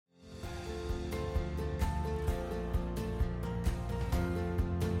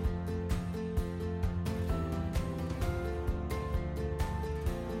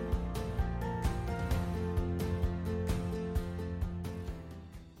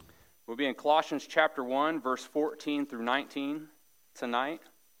We'll be in Colossians chapter 1, verse 14 through 19 tonight.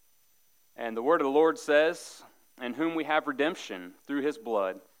 And the word of the Lord says, "In whom we have redemption through his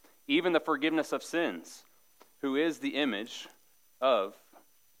blood, even the forgiveness of sins, who is the image of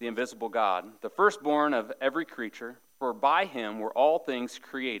the invisible God, the firstborn of every creature, for by him were all things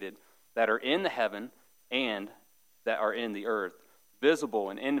created that are in the heaven and that are in the earth, visible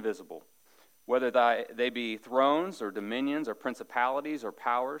and invisible. Whether they be thrones or dominions or principalities or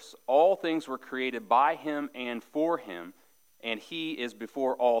powers, all things were created by him and for him, and he is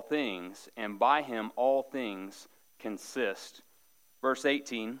before all things, and by him all things consist." Verse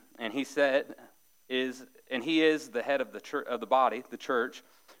 18, and he is the head of the church, of the body, the church,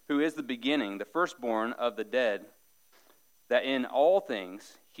 who is the beginning, the firstborn of the dead, that in all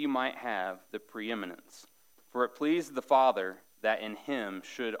things he might have the preeminence. For it pleased the Father that in him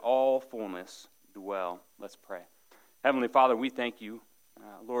should all fullness dwell. Let's pray. Heavenly Father, we thank you,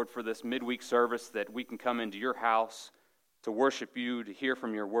 Lord, for this midweek service that we can come into your house to worship you, to hear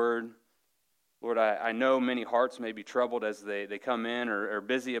from your word. Lord, I know many hearts may be troubled as they come in or are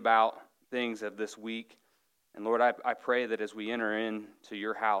busy about things of this week. And Lord, I pray that as we enter into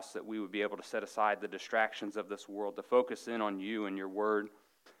your house that we would be able to set aside the distractions of this world, to focus in on you and your word.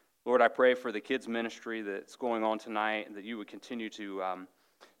 Lord, I pray for the kids' ministry that's going on tonight, that you would continue to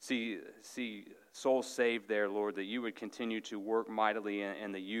see souls saved there, Lord, that you would continue to work mightily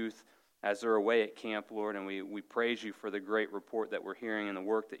in the youth as they're away at camp, Lord, and we praise you for the great report that we're hearing and the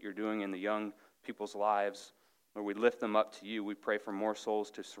work that you're doing in the young people's lives. Lord, we lift them up to you. We pray for more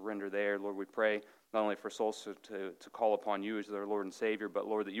souls to surrender there. Lord, we pray not only for souls to call upon you as their Lord and Savior, but,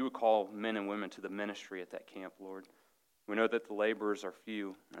 Lord, that you would call men and women to the ministry at that camp, Lord. We know that the laborers are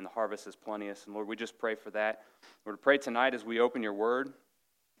few and the harvest is plenteous. And Lord, we just pray for that. Lord, pray tonight as we open your word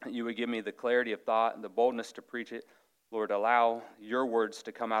that you would give me the clarity of thought and the boldness to preach it. Lord, allow your words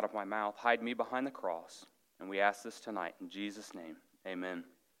to come out of my mouth. Hide me behind the cross. And we ask this tonight in Jesus' name. Amen.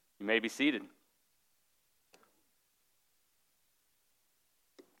 You may be seated.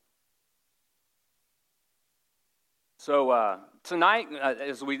 So tonight,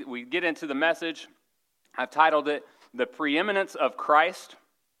 as we get into the message, I've titled it, "The Preeminence of Christ."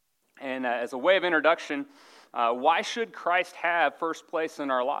 And as a way of introduction, why should Christ have first place in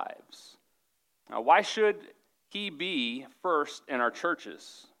our lives? Why should he be first in our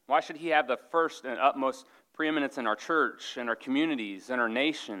churches? Why should he have the first and utmost preeminence in our church, in our communities, in our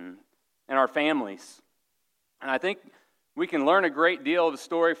nation, in our families? And I think we can learn a great deal of the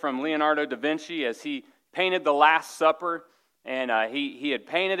story from Leonardo da Vinci as he painted the Last Supper. And he had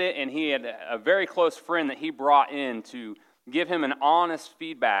painted it, and he had a very close friend that he brought in to give him an honest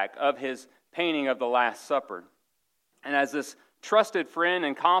feedback of his painting of the Last Supper. And as this trusted friend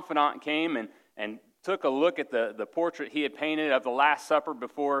and confidant came and took a look at the portrait he had painted of the Last Supper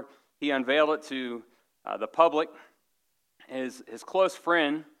before he unveiled it to the public, his close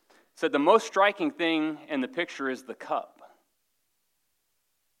friend said, "The most striking thing in the picture is the cup."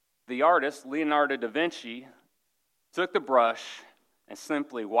 The artist, Leonardo da Vinci, took the brush and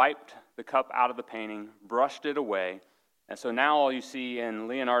simply wiped the cup out of the painting, brushed it away, and so now all you see in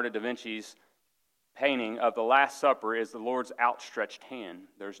Leonardo da Vinci's painting of the Last Supper is the Lord's outstretched hand.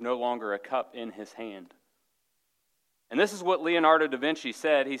 There's no longer a cup in his hand. And this is what Leonardo da Vinci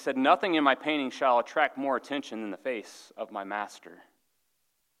said. He said, "Nothing in my painting shall attract more attention than the face of my master."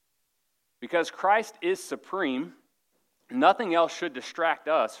 Because Christ is supreme, nothing else should distract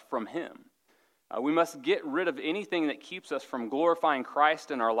us from him. We must get rid of anything that keeps us from glorifying Christ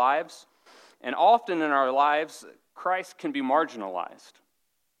in our lives. And often in our lives, Christ can be marginalized.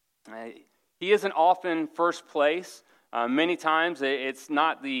 He isn't often first place. Many times it's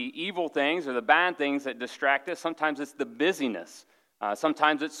not the evil things or the bad things that distract us. Sometimes it's the busyness.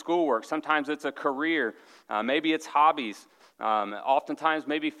 Sometimes it's schoolwork. Sometimes it's a career. Maybe it's hobbies. Oftentimes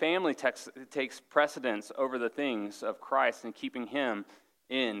maybe family takes precedence over the things of Christ and keeping him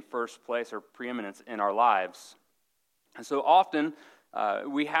in first place or preeminence in our lives. And so often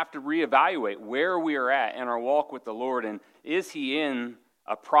we have to reevaluate where we are at in our walk with the Lord, and is he in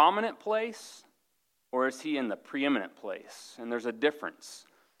a prominent place or is he in the preeminent place? And there's a difference.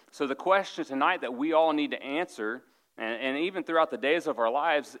 So the question tonight that we all need to answer, and even throughout the days of our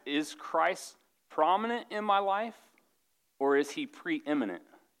lives, is Christ prominent in my life or is he preeminent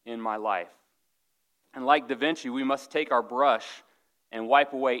in my life? And like Da Vinci, we must take our brush and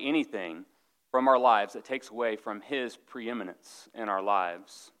wipe away anything from our lives that takes away from his preeminence in our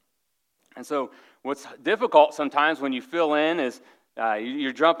lives. And so what's difficult sometimes when you fill in is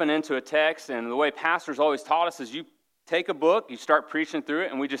you're jumping into a text, and the way pastors always taught us is you take a book, you start preaching through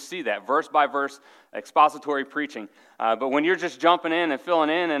it, and we just see that verse by verse expository preaching. But when you're just jumping in and filling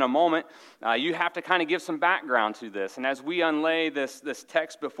in a moment, you have to kind of give some background to this. And as we unlay this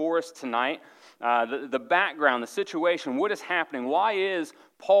text before us tonight, the background, the situation, what is happening, why is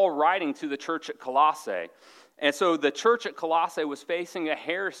Paul writing to the church at Colossae? And so the church at Colossae was facing a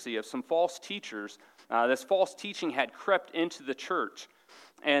heresy of some false teachers. This false teaching had crept into the church.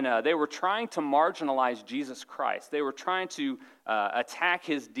 And they were trying to marginalize Jesus Christ. They were trying to attack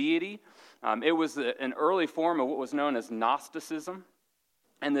his deity. It was an early form of what was known as Gnosticism.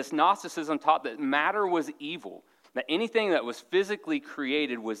 And this Gnosticism taught that matter was evil, that anything that was physically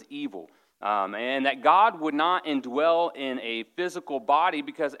created was evil, and that God would not indwell in a physical body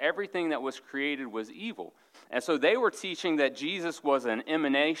because everything that was created was evil. And so they were teaching that Jesus was an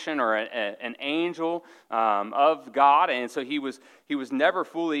emanation or an angel of God, and so he was never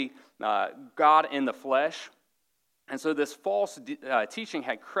fully God in the flesh. And so this false teaching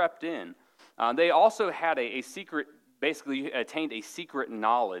had crept in. They also had a secret, basically attained a secret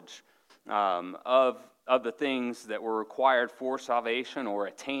knowledge of the things that were required for salvation or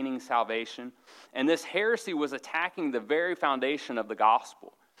attaining salvation. And this heresy was attacking the very foundation of the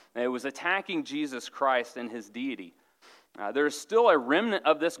gospel. It was attacking Jesus Christ and his deity. There's still a remnant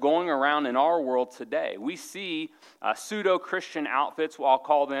of this going around in our world today. We see pseudo-Christian outfits, I'll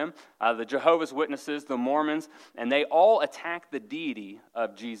call them, the Jehovah's Witnesses, the Mormons, and they all attack the deity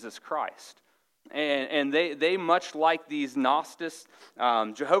of Jesus Christ. And they much like these Gnostics,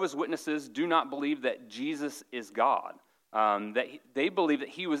 Jehovah's Witnesses do not believe that Jesus is God. That they believe that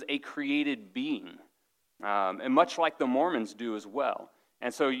he was a created being, and much like the Mormons do as well.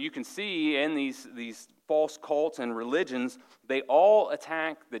 And so you can see in these false cults and religions, they all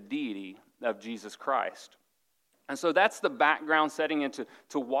attack the deity of Jesus Christ. And so that's the background setting into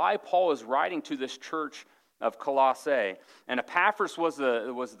why Paul is writing to this church of Colossae. And Epaphras was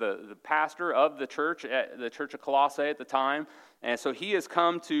the pastor of the church of Colossae at the time. And so he has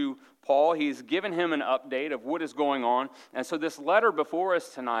come to Paul. He's given him an update of what is going on. And so this letter before us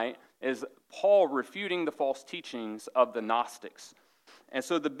tonight is Paul refuting the false teachings of the Gnostics. And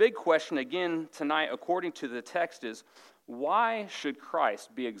so the big question again tonight, according to the text, is why should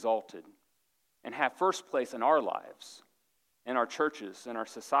Christ be exalted and have first place in our lives, in our churches, in our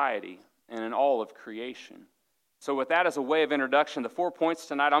society, and in all of creation? So with that as a way of introduction, the 4 points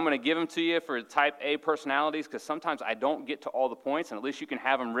tonight, I'm going to give them to you for type A personalities because sometimes I don't get to all the points, and at least you can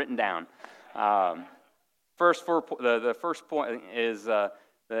have them written down. The first point is that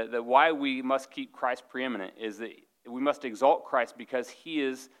why we must keep Christ preeminent is that we must exalt Christ because he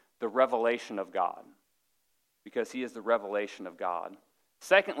is the revelation of God. Because he is the revelation of God.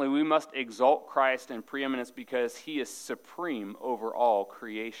 Secondly, we must exalt Christ in preeminence because he is supreme over all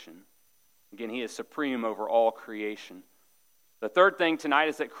creation. Again, he is supreme over all creation. The third thing tonight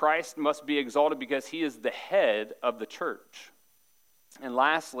is that Christ must be exalted because he is the head of the church. And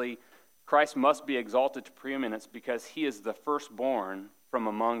lastly, Christ must be exalted to preeminence because he is the firstborn from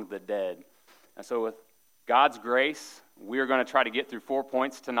among the dead. And so with God's grace, we are going to try to get through 4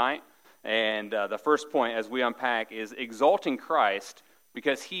 points tonight. And the first point, as we unpack, is exalting Christ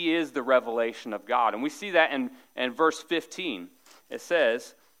because he is the revelation of God. And we see that in verse 15. It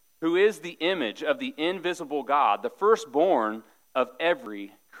says, who is the image of the invisible God, the firstborn of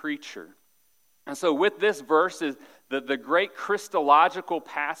every creature. And so with this verse, is the great Christological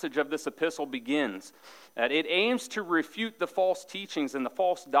passage of this epistle begins. It aims to refute the false teachings and the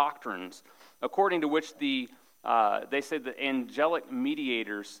false doctrines according to which they say the angelic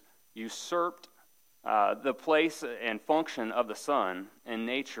mediators usurped the place and function of the Son and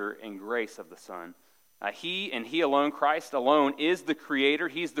nature and grace of the Son. He and he alone, Christ alone, is the creator.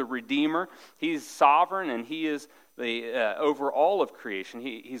 He's the redeemer. He's sovereign, and he is over all of creation.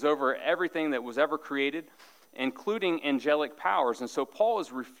 He's over everything that was ever created, including angelic powers. And so Paul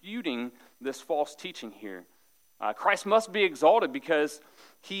is refuting this false teaching here. Christ must be exalted because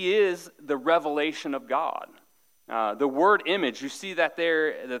he is the revelation of God. The word image, you see that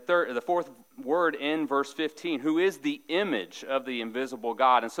there, the fourth word in verse 15, who is the image of the invisible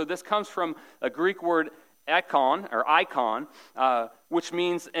God. And so this comes from a Greek word icon, which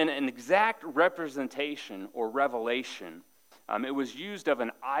means an exact representation or revelation. It was used of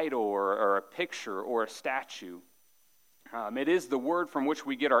an idol or a picture or a statue. It is the word from which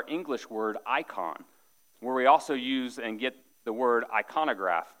we get our English word icon, where we also use and get the word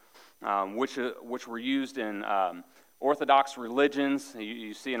iconograph, which were used in Orthodox religions.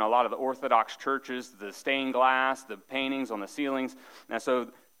 You see in a lot of the Orthodox churches, the stained glass, the paintings on the ceilings. And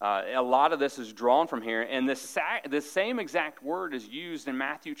so a lot of this is drawn from here. And this same exact word is used in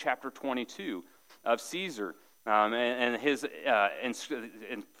Matthew chapter 22 of Caesar. and his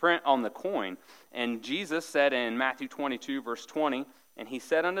in print on the coin. And Jesus said in Matthew 22, verse 20, and he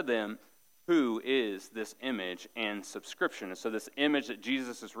said unto them, who is this image and subscription? And so this image that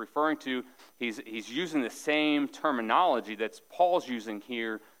Jesus is referring to, he's using the same terminology that Paul's using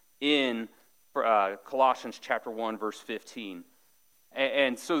here in Colossians chapter 1, verse 15.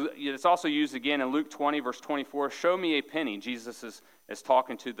 And so it's also used again in Luke 20, verse 24. Show me a penny. Jesus is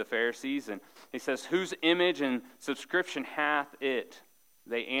talking to the Pharisees, and he says, whose image and subscription hath it?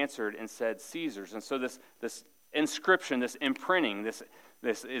 They answered and said, Caesar's. And so this inscription, this imprinting, this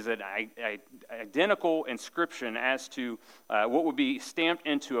is an identical inscription as to what would be stamped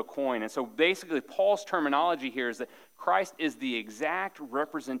into a coin. And so basically Paul's terminology here is that Christ is the exact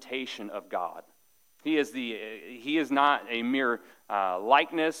representation of God. He is not a mere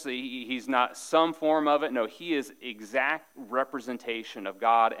likeness. He's not some form of it. No, he is exact representation of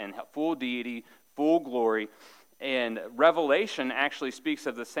God and full deity, full glory. And Revelation actually speaks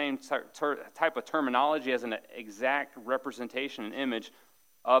of the same type of terminology as an exact representation and image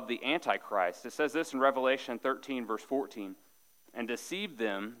of the Antichrist. It says this in Revelation 13, verse 14, and deceived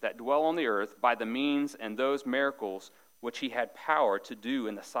them that dwell on the earth by the means and those miracles which he had power to do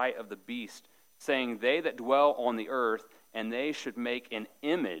in the sight of the beast, saying, they that dwell on the earth, and they should make an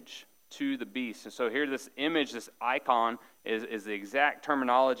image to the beast. And so here this image, this icon, is the exact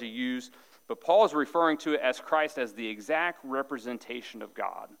terminology used, but Paul is referring to it as Christ as the exact representation of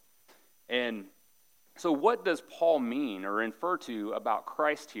God. And so what does Paul mean or infer to about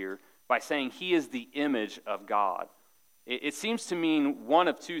Christ here by saying he is the image of God? It seems to mean one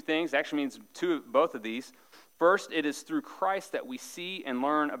of two things. It actually means both of these. First, it is through Christ that we see and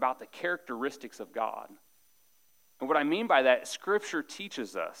learn about the characteristics of God. And what I mean by that, Scripture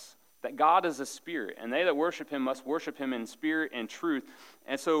teaches us that God is a spirit, and they that worship him must worship him in spirit and truth.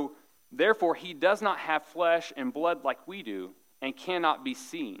 And so, therefore, he does not have flesh and blood like we do and cannot be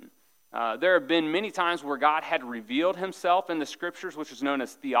seen. There have been many times where God had revealed himself in the Scriptures, which is known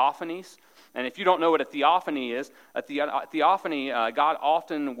as theophanies. And if you don't know what a theophany is, God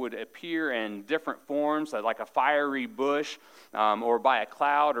often would appear in different forms, like a fiery bush or by a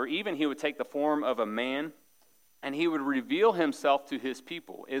cloud, or even he would take the form of a man, and he would reveal himself to his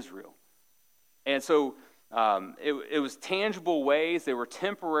people, Israel. And so it was tangible ways, they were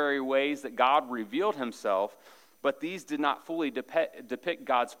temporary ways that God revealed himself, but these did not fully depict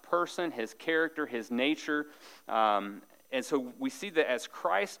God's person, his character, his nature. And so we see that as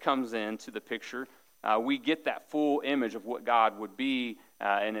Christ comes into the picture, we get that full image of what God would be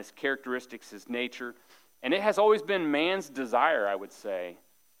and his characteristics, his nature. And it has always been man's desire, I would say,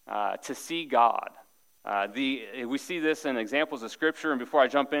 to see God. We see this in examples of Scripture, and before I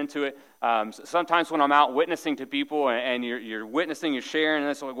jump into it, sometimes when I'm out witnessing to people and you're witnessing, you're sharing,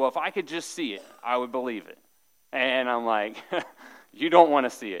 and it's like, well, if I could just see it, I would believe it. And I'm like, you don't want to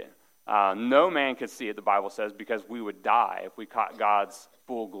see it. No man could see it, the Bible says, because we would die if we caught God's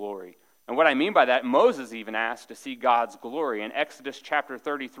full glory. And what I mean by that, Moses even asked to see God's glory. In Exodus chapter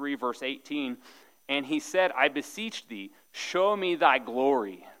 33, verse 18, and he said, I beseech thee, show me thy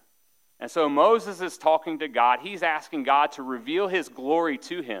glory. And so Moses is talking to God. He's asking God to reveal his glory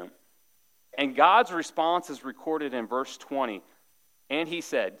to him. And God's response is recorded in verse 20. And he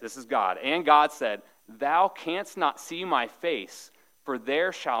said, this is God, and God said, thou canst not see my face, for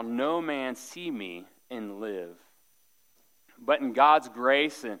there shall no man see me and live. But in God's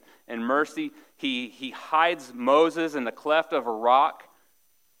grace and mercy, he hides Moses in the cleft of a rock,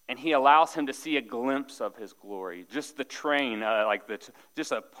 and he allows him to see a glimpse of his glory. Just the train,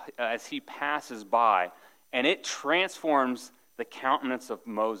 as he passes by, and it transforms the countenance of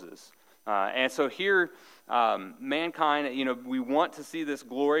Moses. And so here, mankind, we want to see this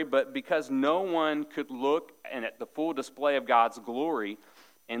glory, but because no one could look at the full display of God's glory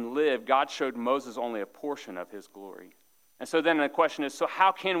and live, God showed Moses only a portion of his glory. And so then the question is, so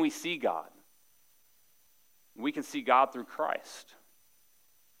how can we see God? We can see God through Christ.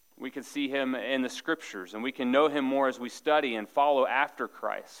 We can see him in the Scriptures, and we can know him more as we study and follow after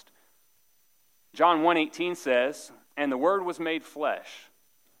Christ. John 1:18 says, and the Word was made flesh.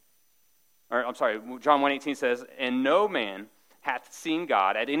 John 1:18 says, and no man hath seen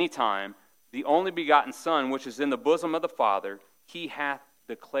God at any time, the only begotten Son, which is in the bosom of the Father, he hath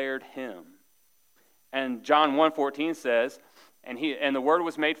declared him. And John 1:14 says, and the Word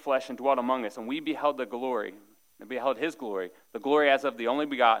was made flesh and dwelt among us, and we beheld the glory, and beheld his glory, the glory as of the only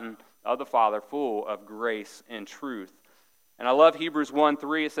begotten of the Father, full of grace and truth. And I love Hebrews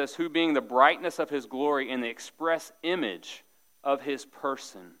 1:3. It says, who being the brightness of his glory and the express image of his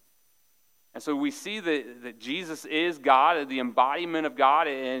person. And so we see that Jesus is God, the embodiment of God,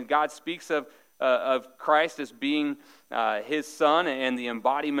 and God speaks of of Christ as being his son and the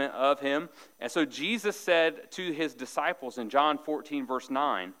embodiment of him. And so Jesus said to his disciples in John 14, verse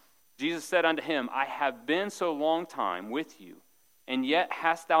 9, Jesus said unto him, I have been so long time with you, and yet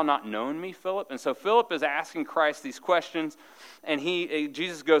hast thou not known me, Philip? And so Philip is asking Christ these questions, and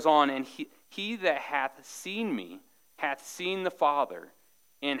Jesus goes on, and he that hath seen me hath seen the Father.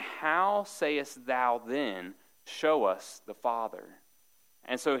 And how sayest thou then, show us the Father?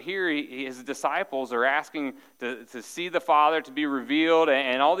 And so here his disciples are asking to see the Father, to be revealed,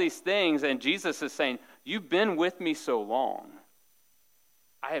 and all these things. And Jesus is saying, you've been with me so long.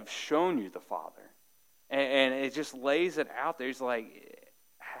 I have shown you the Father. And it just lays it out there. He's like,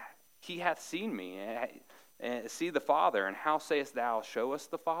 he hath seen me, and see the Father. And how sayest thou, show us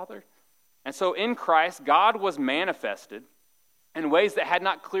the Father? And so in Christ, God was manifested in ways that had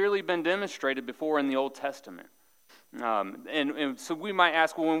not clearly been demonstrated before in the Old Testament. And so we might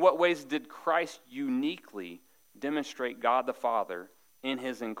ask, well, in what ways did Christ uniquely demonstrate God the Father in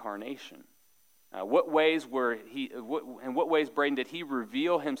his incarnation? In what ways, Braydon, did he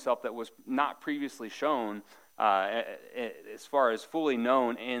reveal himself that was not previously shown as far as fully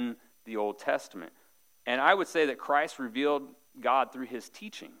known in the Old Testament? And I would say that Christ revealed God through his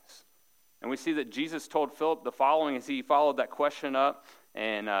teachings. And we see that Jesus told Philip the following as he followed that question up.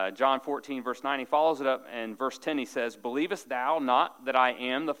 And John 14, verse 9, he follows it up. And verse 10, he says, believest thou not that I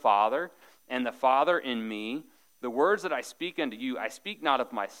am the Father, and the Father in me? The words that I speak unto you, I speak not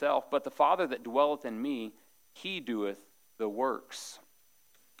of myself, but the Father that dwelleth in me, he doeth the works.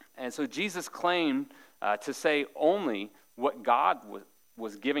 And so Jesus claimed to say only what God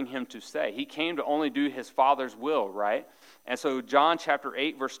was giving him to say. He came to only do his Father's will, right? And so John chapter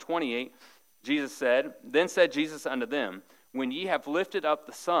 8, verse 28, Jesus said, then said Jesus unto them, when ye have lifted up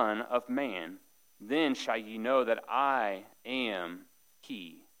the Son of Man, then shall ye know that I am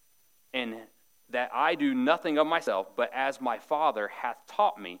he, and that I do nothing of myself, but as my Father hath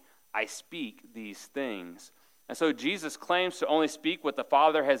taught me, I speak these things. And so Jesus claims to only speak what the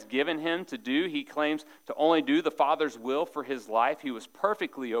Father has given him to do. He claims to only do the Father's will for his life. He was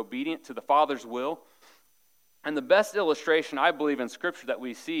perfectly obedient to the Father's will. And the best illustration, I believe, in Scripture that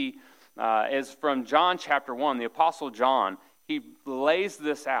we see is from John chapter 1. The Apostle John, he lays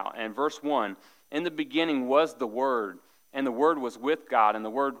this out. In verse 1, in the beginning was the Word, and the Word was with God, and the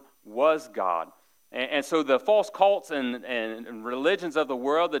Word was God. And so the false cults and religions of the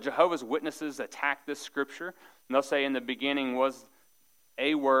world, the Jehovah's Witnesses, attack this Scripture. And they'll say in the beginning was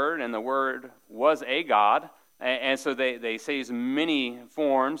a Word, and the Word was a God. And so they say he's many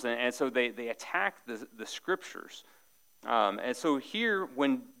forms, and so they attack the Scriptures. And so here,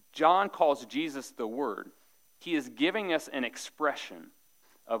 when John calls Jesus the Word, he is giving us an expression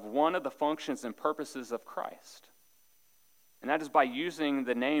of one of the functions and purposes of Christ. And that is by using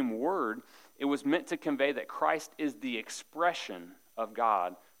the name Word, it was meant to convey that Christ is the expression of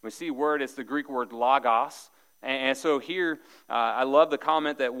God. We see word, it's the Greek word logos. And so here, I love the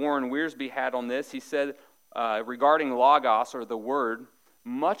comment that Warren Wiersbe had on this. He said, regarding logos, or the word,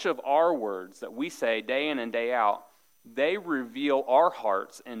 much of our words that we say day in and day out, they reveal our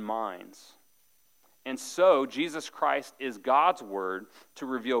hearts and minds. And so Jesus Christ is God's word to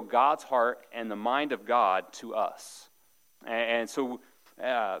reveal God's heart and the mind of God to us. And so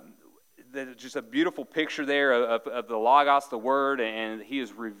just a beautiful picture there of the Logos, the Word, and he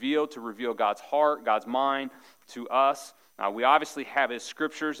is revealed to reveal God's heart, God's mind to us. We obviously have his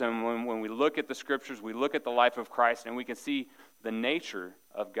Scriptures, and when we look at the Scriptures, we look at the life of Christ, and we can see the nature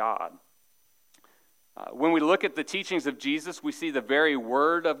of God. When we look at the teachings of Jesus, we see the very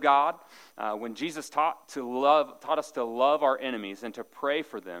Word of God. When Jesus taught us to love our enemies and to pray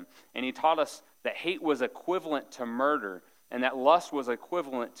for them, and he taught us that hate was equivalent to murder, and that lust was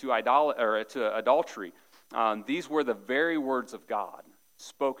equivalent to adultery. These were the very words of God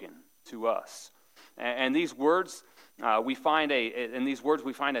spoken to us, and these words we find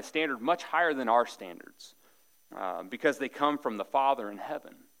a standard much higher than our standards, because they come from the Father in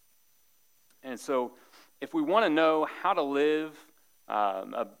heaven. And so, if we want to know how to live,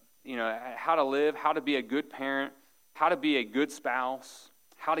 how to be a good parent, how to be a good spouse,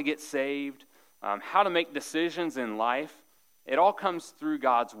 how to get saved, how to make decisions in life, it all comes through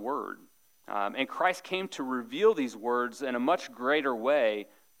God's Word. And Christ came to reveal these words in a much greater way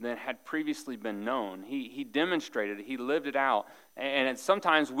than had previously been known. He demonstrated it. He lived it out. And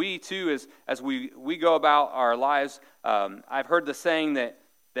sometimes we, too, as we go about our lives, I've heard the saying that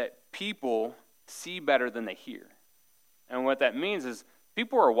people see better than they hear. And what that means is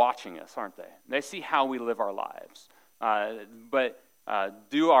people are watching us, aren't they? They see how we live our lives. But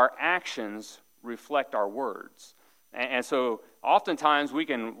do our actions reflect our words? And so oftentimes we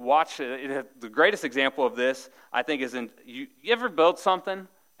can watch, the greatest example of this, I think, is you ever build something,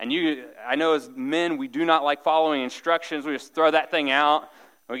 and I know as men, we do not like following instructions. We just throw that thing out,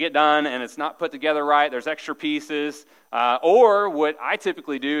 we get done, and it's not put together right. There's extra pieces. Or what I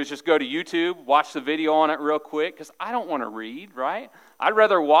typically do is just go to YouTube, watch the video on it real quick, because I don't want to read, right? I'd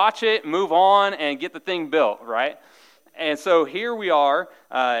rather watch it, move on, and get the thing built, right? And so here we are,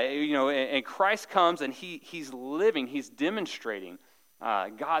 and Christ comes, and he's living, he's demonstrating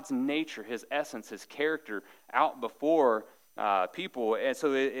God's nature, his essence, his character out before people. And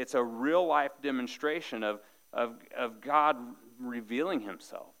so it's a real-life demonstration of God revealing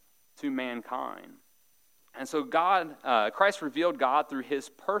himself to mankind. And so Christ revealed God through his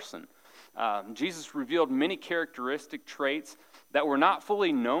person. Jesus revealed many characteristic traits that were not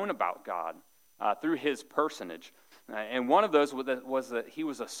fully known about God through his personage. And one of those was that he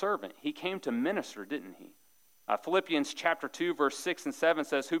was a servant. He came to minister, didn't he? Philippians chapter 2, verse 6 and 7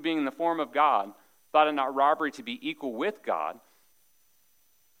 says, "Who being in the form of God, thought it not robbery to be equal with God."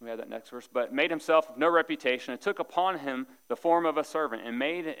 We have that next verse. "But made himself of no reputation, and took upon him the form of a servant, and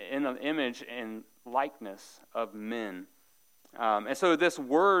made in the image and likeness of men." And so this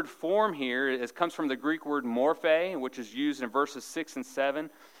word form here comes from the Greek word morphe, which is used in verses 6 and 7.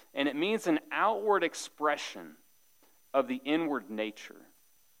 And it means an outward expression of the inward nature.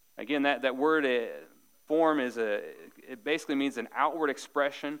 Again, that word form it basically means an outward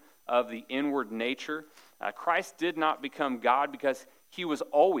expression of the inward nature. Christ did not become God because he was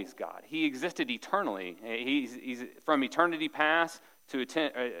always God. He existed eternally. He's from eternity past to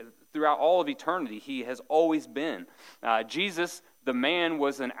throughout all of eternity. He has always been. Jesus, the man,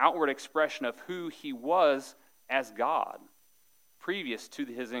 was an outward expression of who he was as God previous to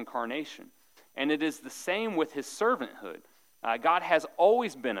his incarnation. And it is the same with his servanthood. God has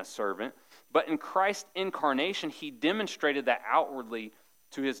always been a servant, but in Christ's incarnation, he demonstrated that outwardly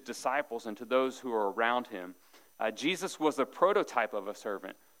to his disciples and to those who are around him. Jesus was a prototype of a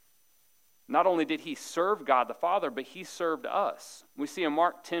servant. Not only did he serve God the Father, but he served us. We see in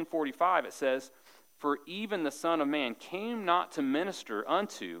Mark 10:45, it says, "For even the Son of Man came not to be ministered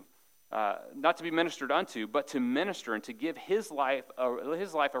unto, but to minister and to give his life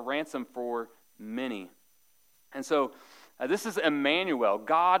a ransom for many." And so this is Emmanuel,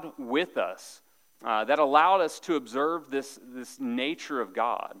 God with us, that allowed us to observe this nature of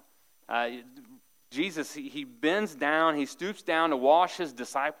God. Jesus, he bends down, he stoops down to wash his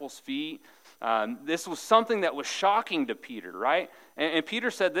disciples' feet. This was something that was shocking to Peter, right? And Peter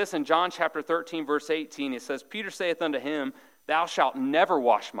said this in John chapter 13, verse 18. It says, "Peter saith unto him, Thou shalt never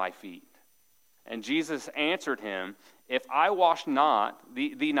wash my feet. And Jesus answered him, If I wash not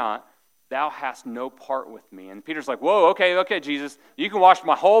thee not, thou hast no part with me." And Peter's like, "Whoa, okay, Jesus, you can wash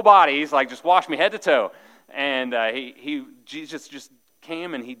my whole body." He's like, "Just wash me head to toe." And Jesus just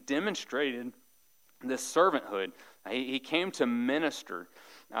came and he demonstrated this servanthood. He came to minister.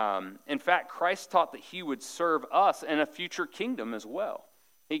 In fact, Christ taught that he would serve us in a future kingdom as well.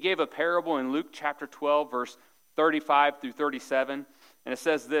 He gave a parable in Luke chapter 12, verse 35 through 37. And it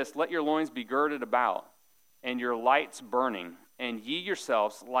says this, "Let your loins be girded about, and your lights burning, and ye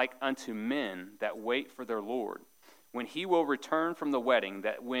yourselves like unto men that wait for their Lord, when he will return from the wedding,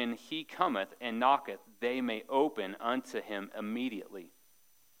 that when he cometh and knocketh, they may open unto him immediately.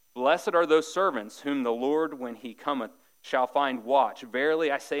 Blessed are those servants whom the Lord, when he cometh, shall find watch.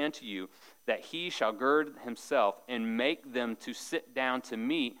 Verily I say unto you, that he shall gird himself and make them to sit down to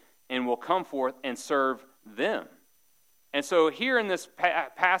meat, and will come forth and serve them." And so here in this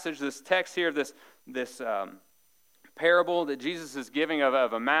passage, this text here, this parable that Jesus is giving of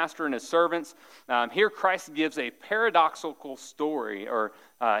a master and his servants, here Christ gives a paradoxical story, or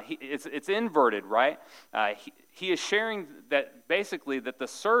it's inverted, right? He is sharing that basically that the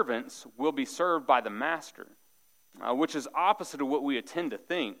servants will be served by the master, which is opposite of what we tend to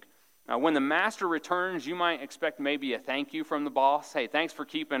think. When the master returns, you might expect maybe a thank you from the boss. "Hey, thanks for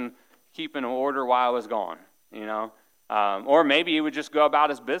keeping order while I was gone," or maybe he would just go about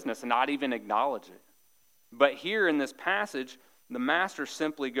his business and not even acknowledge it. But here in this passage, the master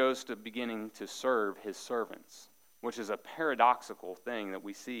simply goes to beginning to serve his servants, which is a paradoxical thing that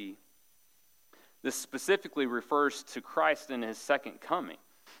we see. This specifically refers to Christ in his second coming.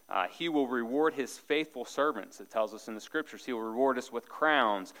 He will reward his faithful servants, it tells us in the scriptures. He will reward us with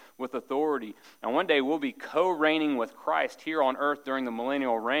crowns, with authority. And one day we'll be co-reigning with Christ here on earth during the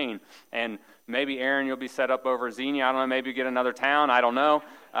millennial reign. And maybe, Aaron, you'll be set up over Xenia. I don't know, maybe get another town. I don't know.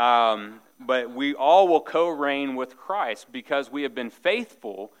 But we all will co-reign with Christ because we have been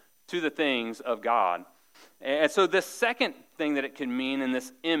faithful to the things of God. And so this second thing that it can mean in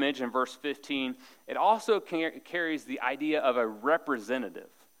this image in verse 15, it also carries the idea of a representative.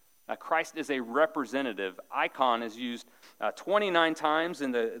 Christ is a representative. Icon is used 29 times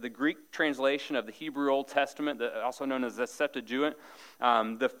in the Greek translation of the Hebrew Old Testament, also known as the Septuagint.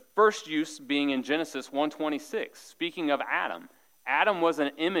 The first use being in Genesis 1:26, speaking of Adam. Adam was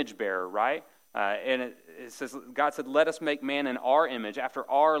an image bearer, right? And it says, God said, let us make man in our image, after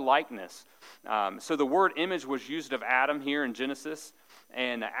our likeness. So the word image was used of Adam here in Genesis,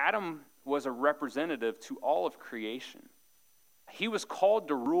 and Adam was a representative to all of creation. He was called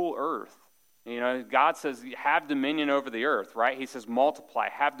to rule earth. God says, have dominion over the earth, right? He says, multiply,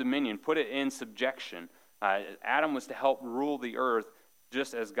 have dominion, put it in subjection. Adam was to help rule the earth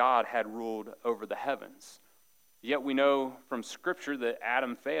just as God had ruled over the heavens. Yet we know from Scripture that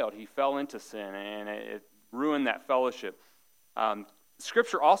Adam failed. He fell into sin, and it ruined that fellowship.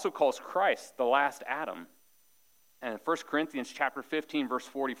 Scripture also calls Christ the last Adam. And in 1 Corinthians chapter 15, verse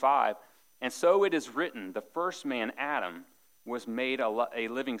 45, and so it is written, the first man, Adam, was made a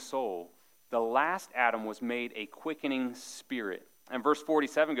living soul. The last Adam was made a quickening spirit. And verse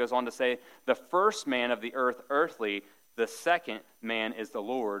 47 goes on to say, the first man of the earth, earthly, the second man is the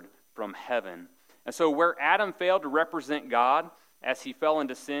Lord from heaven. And so where Adam failed to represent God as he fell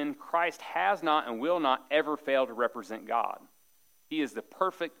into sin, Christ has not and will not ever fail to represent God. He is the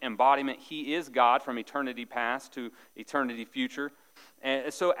perfect embodiment. He is God from eternity past to eternity future.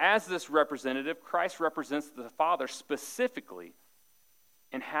 And so as this representative, Christ represents the Father specifically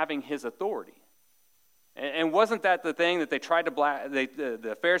in having his authority. And wasn't that the thing that they tried to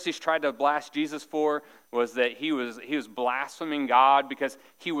the Pharisees tried to blast Jesus for, was that he was blaspheming God because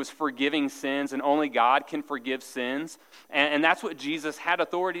he was forgiving sins, and only God can forgive sins. And that's what Jesus had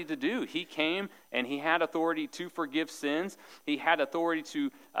authority to do. He came and he had authority to forgive sins. He had authority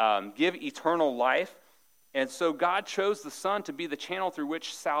to give eternal life. And so God chose the Son to be the channel through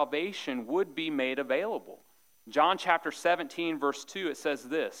which salvation would be made available. John chapter 17, verse 2, it says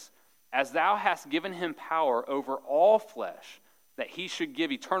this, as thou hast given him power over all flesh, that he should give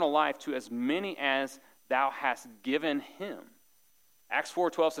eternal life to as many as thou hast given him. Acts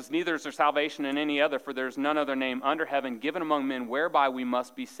 4:12 says, neither is there salvation in any other, for there is none other name under heaven given among men whereby we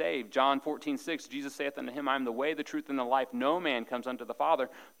must be saved. John 14:6, Jesus saith unto him, I am the way, the truth, and the life. No man comes unto the Father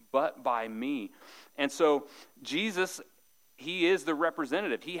but by me. And so Jesus, he is the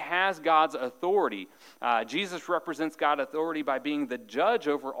representative. He has God's authority. Jesus represents God's authority by being the judge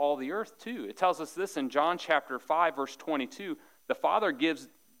over all the earth too. It tells us this in John chapter 5, verse 22. The Father gives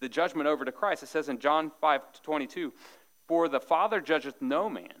the judgment over to Christ. It says in John 5:22, for the Father judgeth no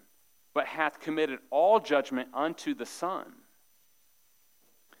man, but hath committed all judgment unto the Son.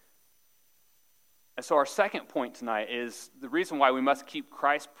 And so our second point tonight is the reason why we must keep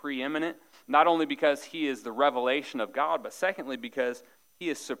Christ preeminent, not only because he is the revelation of God, but secondly because he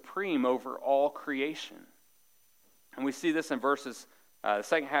is supreme over all creation. And we see this in the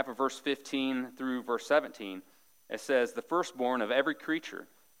second half of verse 15 through verse 17. It says, the firstborn of every creature,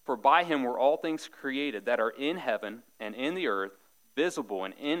 for by him were all things created that are in heaven and in the earth, visible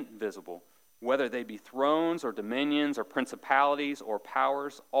and invisible, whether they be thrones or dominions or principalities or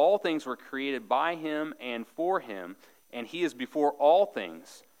powers. All things were created by him and for him, and he is before all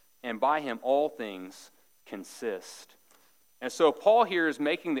things, and by him all things consist. And so Paul here is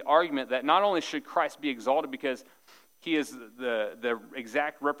making the argument that not only should Christ be exalted because he is the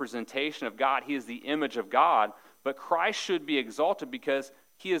exact representation of God, he is the image of God, but Christ should be exalted because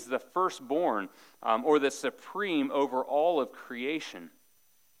he is the firstborn, or the supreme over all of creation.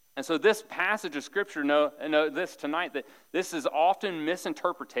 And so this passage of Scripture, know this tonight, that this is often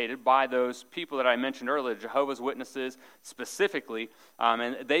misinterpreted by those people that I mentioned earlier, Jehovah's Witnesses specifically,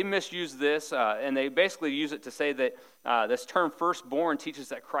 and they misuse this, and they basically use it to say that this term firstborn teaches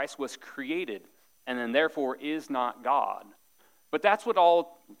that Christ was created, and then therefore is not God. But that's what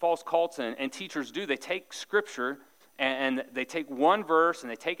all false cults and teachers do. They take Scripture, and they take one verse, and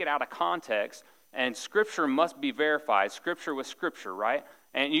they take it out of context, and Scripture must be verified, Scripture with Scripture, right?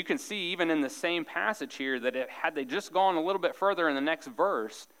 And you can see even in the same passage here that had they just gone a little bit further in the next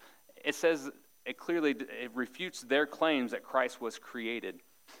verse, it says it refutes their claims that Christ was created.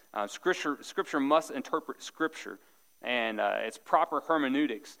 Scripture must interpret Scripture, and it's proper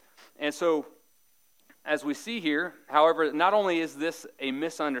hermeneutics. And so, as we see here, however, not only is this a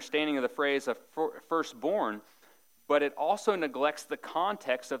misunderstanding of the phrase of firstborn, but it also neglects the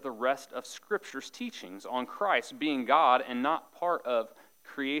context of the rest of Scripture's teachings on Christ being God and not part of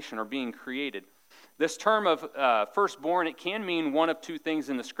creation or being created. This term of firstborn, it can mean one of two things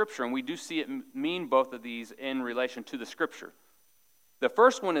in the Scripture, and we do see it mean both of these in relation to the Scripture. The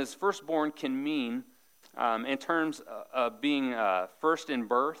first one is firstborn can mean in terms of being first in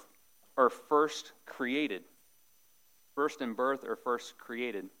birth or first created. First in birth or first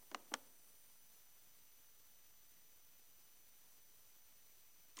created.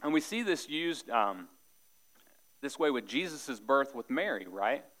 And we see this used this way with Jesus' birth with Mary,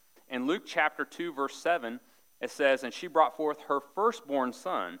 right? In Luke chapter 2, verse 7, it says, "And she brought forth her firstborn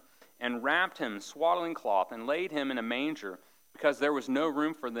son, and wrapped him in swaddling cloth, and laid him in a manger, because there was no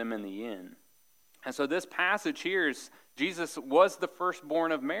room for them in the inn." And so this passage here is, Jesus was the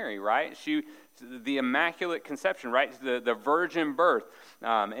firstborn of Mary, right? The immaculate conception, right? The virgin birth.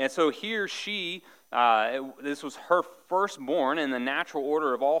 And so here this was her firstborn in the natural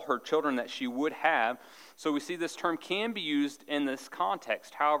order of all her children that she would have. So we see this term can be used in this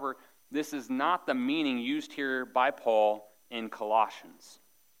context. However, this is not the meaning used here by Paul in Colossians.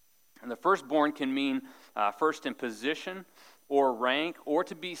 And the firstborn can mean first in position or rank, or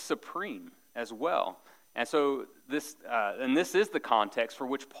to be supreme as well. And so this is the context for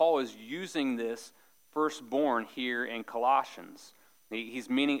which Paul is using this firstborn here in Colossians. He's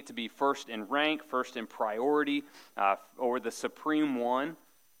meaning it to be first in rank, first in priority, or the supreme one.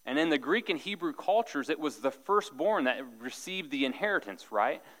 And in the Greek and Hebrew cultures, it was the firstborn that received the inheritance,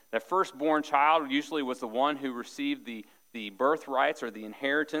 right? The firstborn child usually was the one who received the birthrights or the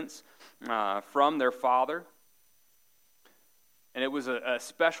inheritance from their father. And it was a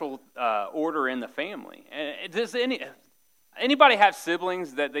special order in the family. And does anybody have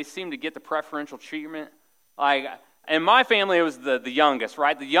siblings that they seem to get the preferential treatment? Like, in my family, it was the youngest,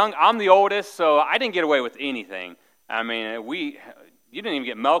 right? I'm the oldest, so I didn't get away with anything. I mean, you didn't even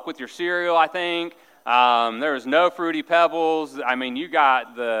get milk with your cereal, I think. There was no Fruity Pebbles. I mean,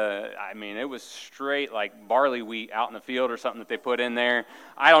 it was straight like barley wheat out in the field or something that they put in there.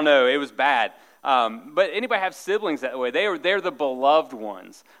 I don't know. It was bad. But anybody have siblings that way? They're the beloved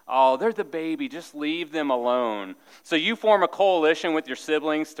ones. Oh, they're the baby. Just leave them alone. So you form a coalition with your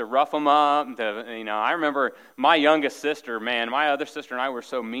siblings to rough them up. I remember my youngest sister, my other sister and I were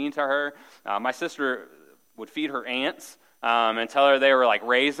so mean to her. My sister would feed her ants and tell her they were like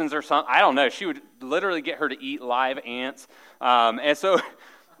raisins or something. I don't know. She would literally get her to eat live ants. And so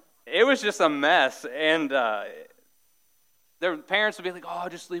it was just a mess. And their parents would be like, "Oh,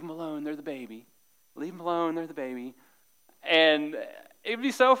 just leave them alone. They're the baby. Leave them alone. They're the baby." And it'd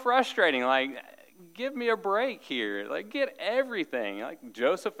be so frustrating. Like, give me a break here. Like, get everything. Like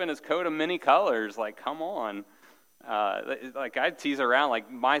Joseph in his coat of many colors. Like, come on. Like I'd tease around.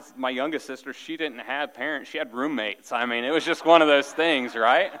 Like my youngest sister, she didn't have parents. She had roommates. I mean, it was just one of those things,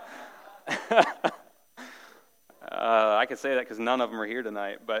 right? I could say that because none of them are here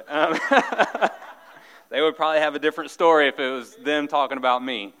tonight, but they would probably have a different story if it was them talking about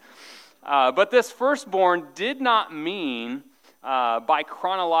me. But this firstborn did not mean by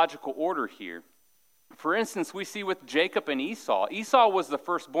chronological order here. For instance, we see with Jacob and Esau. Esau was the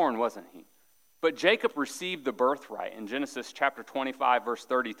firstborn, wasn't he? But Jacob received the birthright in Genesis chapter 25, verse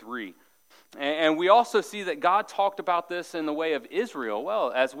 33. And we also see that God talked about this in the way of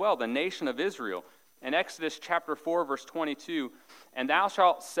Israel as well, the nation of Israel. In Exodus chapter 4, verse 22, "And thou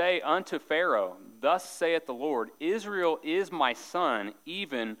shalt say unto Pharaoh, Thus saith the Lord, Israel is my son,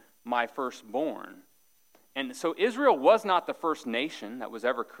 even my firstborn." And so Israel was not the first nation that was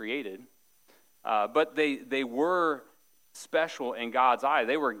ever created, but they were special in God's eye.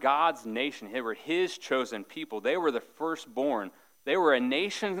 They were God's nation. They were his chosen people. They were the firstborn. They were a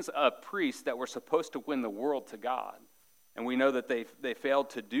nation of priests that were supposed to win the world to God. And we know that they failed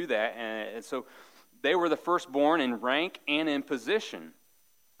to do that. And so they were the firstborn in rank and in position.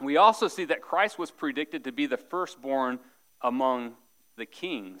 We also see that Christ was predicted to be the firstborn among the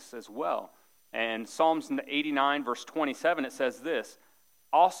kings as well. And Psalms 89, verse 27, it says this,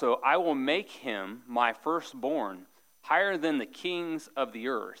 "Also, I will make him my firstborn, higher than the kings of the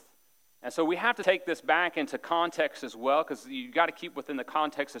earth." And so we have to take this back into context as well, because you've got to keep within the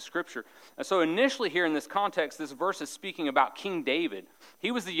context of Scripture. And so initially here in this context, this verse is speaking about King David.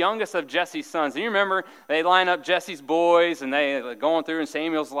 He was the youngest of Jesse's sons. And you remember, they line up Jesse's boys, and they going through, and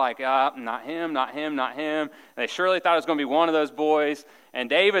Samuel's like, not him, not him, not him. And they surely thought it was going to be one of those boys. And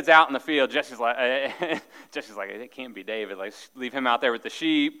David's out in the field. Jesse's like, it can't be David. Like, leave him out there with the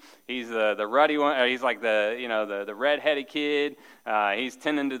sheep. He's the ruddy one. He's like the red-headed kid. He's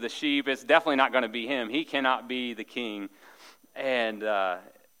tending to the sheep. It's definitely not going to be him. He cannot be the king. And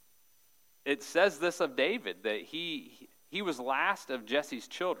it says this of David, that he was last of Jesse's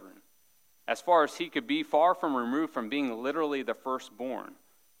children, as far as he could be, far from removed from being literally the firstborn.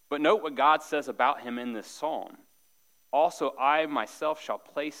 But note what God says about him in this psalm. "Also, I myself shall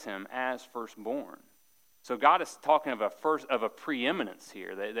place him as firstborn." So God is talking of a preeminence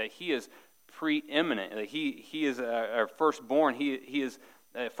here, that he is preeminent. He is our firstborn. He is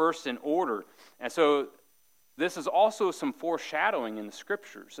first in order. And so this is also some foreshadowing in the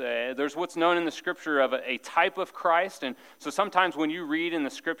Scriptures. There's what's known in the Scripture of a type of Christ. And so sometimes when you read in the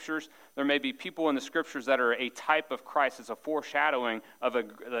Scriptures, there may be people in the Scriptures that are a type of Christ. It's a foreshadowing of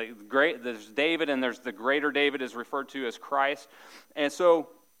there's David, and there's the greater David is referred to as Christ. And so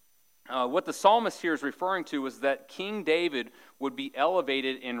what the psalmist here is referring to is that King David would be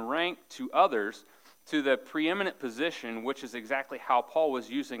elevated in rank to others to the preeminent position, which is exactly how Paul was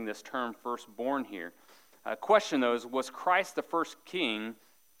using this term firstborn here. Question, though, is was Christ the first king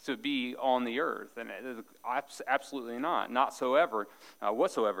to be on the earth? And absolutely not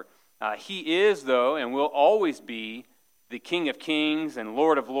whatsoever. He is, though, and will always be the King of kings and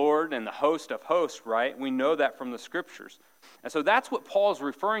Lord of lords and the host of hosts, right? We know that from the Scriptures. And so that's what Paul's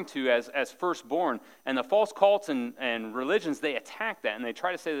referring to as firstborn. And the false cults and religions, they attack that, and they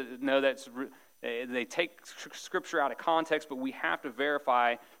try to say that, no, they take Scripture out of context, but we have to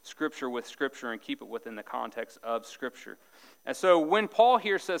verify Scripture with Scripture and keep it within the context of Scripture. And so when Paul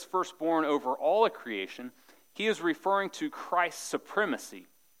here says firstborn over all of creation, he is referring to Christ's supremacy,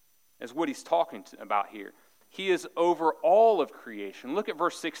 is what he's talking about here. He is over all of creation. Look at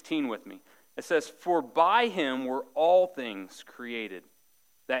verse 16 with me. It says, "For by him were all things created,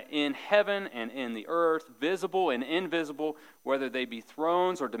 that in heaven and in the earth, visible and invisible, whether they be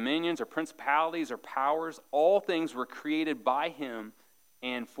thrones or dominions or principalities or powers, all things were created by him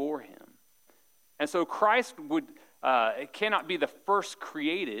and for him." And so Christ cannot be the first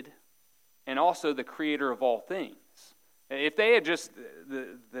created and also the creator of all things. If they had just,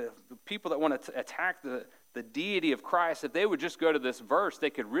 the people that want to attack the deity of Christ, if they would just go to this verse, they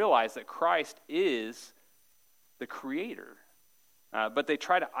could realize that Christ is the creator. But they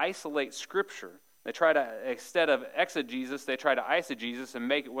try to isolate Scripture. They try to, instead of exegesis, they try to eisegesis and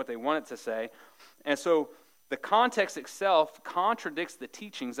make it what they want it to say. And so the context itself contradicts the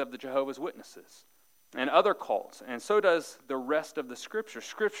teachings of the Jehovah's Witnesses and other cults, and so does the rest of the Scripture.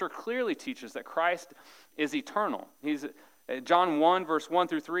 Scripture clearly teaches that Christ is eternal. He's John 1, verse 1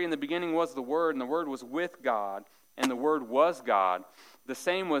 through 3, "In the beginning was the Word, and the Word was with God, and the Word was God. The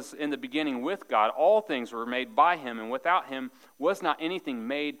same was in the beginning with God. All things were made by him, and without him was not anything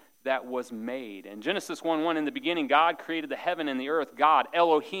made that was made." In Genesis 1:1, "In the beginning God created the heaven and the earth." God,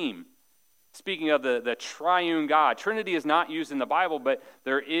 Elohim. Speaking of the triune God. Trinity is not used in the Bible, but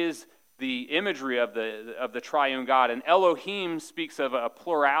there is the imagery of the triune God. And Elohim speaks of a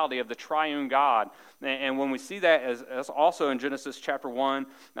plurality of the triune God. And when we see that as also in Genesis chapter 1,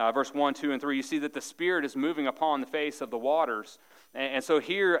 verse 1, 2, and 3, you see that the Spirit is moving upon the face of the waters. And so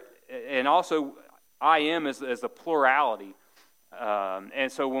here, and also I am is the plurality.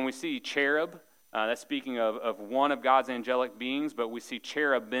 And so when we see cherub, that's speaking of one of God's angelic beings, but we see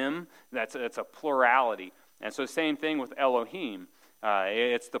cherubim, that's a plurality. And so same thing with Elohim.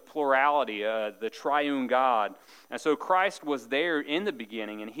 It's the plurality, the triune God. And so Christ was there in the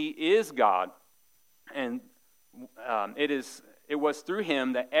beginning, and he is God. And it was through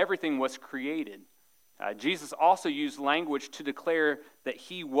him that everything was created. Jesus also used language to declare that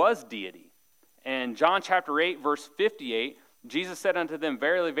he was deity. In John chapter 8, verse 58, Jesus said unto them,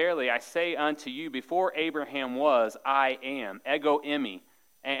 "Verily, verily, I say unto you, before Abraham was, I am." Ego eimi.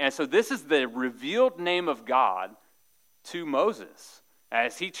 And so this is the revealed name of God to Moses.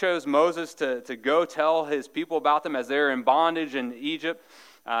 As he chose Moses to go tell his people about them as they're in bondage in Egypt,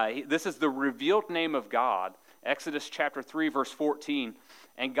 this is the revealed name of God. Exodus chapter 3, verse 14.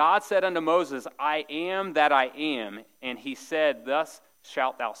 "And God said unto Moses, I am that I am. And he said, Thus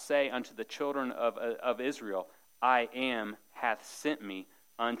shalt thou say unto the children of Israel, I am hath sent me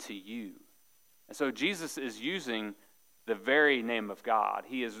unto you." And so Jesus is using the very name of God.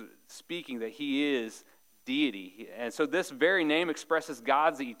 He is speaking that he is deity. And so this very name expresses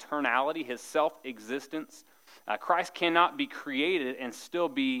God's eternality, his self-existence. Christ cannot be created and still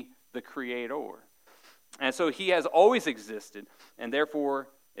be the creator. And so he has always existed and therefore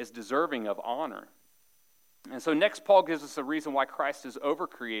is deserving of honor. And so next Paul gives us a reason why Christ is over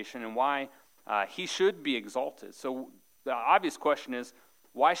creation and why he should be exalted. So the obvious question is,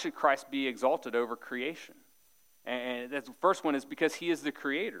 why should Christ be exalted over creation? And the first one is because he is the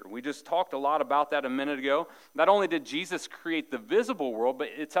creator. We just talked a lot about that a minute ago. Not only did Jesus create the visible world, but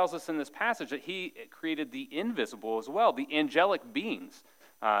it tells us in this passage that he created the invisible as well, the angelic beings.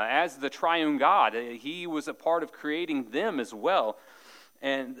 As the triune God, he was a part of creating them as well.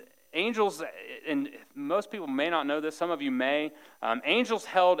 And angels, and most people may not know this, some of you may, angels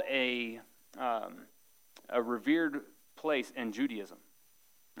held a revered place in Judaism.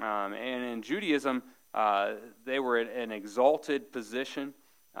 And in Judaism, they were in an exalted position.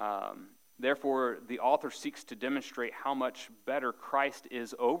 Therefore, the author seeks to demonstrate how much better Christ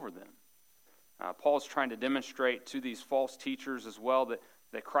is over them. Paul's trying to demonstrate to these false teachers as well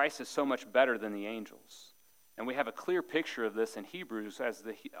that Christ is so much better than the angels. And we have a clear picture of this in Hebrews, as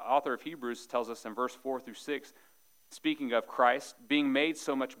the author of Hebrews tells us in verse 4 through 6, speaking of Christ, being made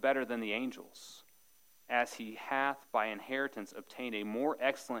so much better than the angels, as he hath by inheritance obtained a more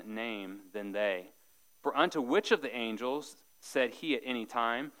excellent name than they. For unto which of the angels said he at any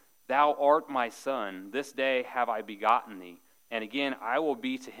time, Thou art my son, this day have I begotten thee. And again, I will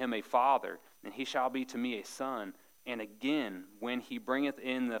be to him a father, and he shall be to me a son. And again, when he bringeth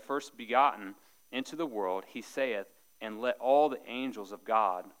in the first begotten into the world, he saith, And let all the angels of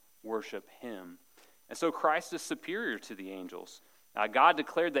God worship him. And so Christ is superior to the angels. God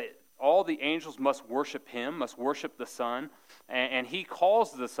declared that all the angels must worship him, must worship the Son, and he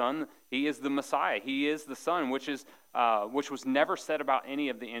calls the Son, he is the Messiah. He is the Son, which was never said about any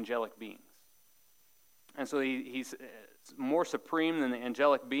of the angelic beings. And so he's more supreme than the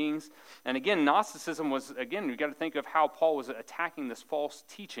angelic beings. And again, Gnosticism was, you've got to think of how Paul was attacking this false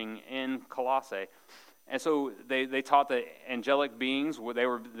teaching in Colossae. And so they taught that angelic beings, they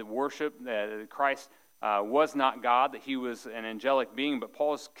were the worship, that Christ was not God, that he was an angelic being. But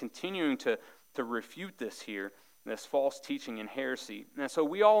Paul is continuing to refute this here, this false teaching and heresy. And so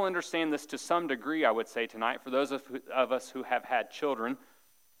we all understand this to some degree, I would say, tonight, for those of us who have had children.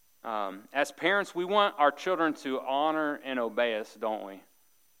 As parents, we want our children to honor and obey us, don't we?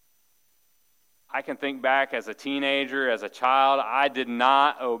 I can think back as a teenager, as a child, I did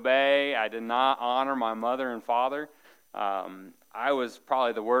not obey, I did not honor my mother and father. I was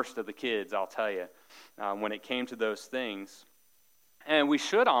probably the worst of the kids, I'll tell you, when it came to those things. And we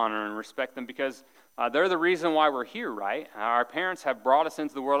should honor and respect them because they're the reason why we're here, right? Our parents have brought us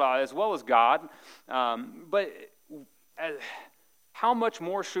into the world as well as God. But how much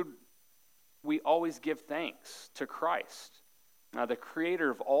more should we always give thanks to Christ, the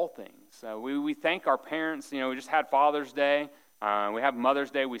creator of all things? We thank our parents. We just had Father's Day. We have Mother's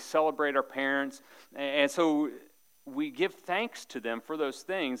Day. We celebrate our parents. And so we give thanks to them for those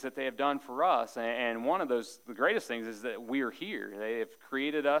things that they have done for us. And one of the greatest things is that we are here. They have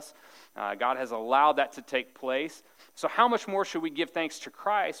created us. God has allowed that to take place. So how much more should we give thanks to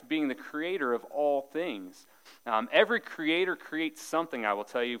Christ, being the creator of all things? Every creator creates something, I will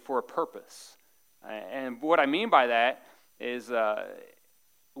tell you, for a purpose. And what I mean by that is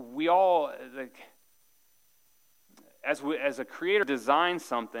we all, as a creator designs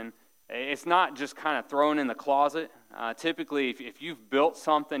something, it's not just kind of thrown in the closet. Typically, if you've built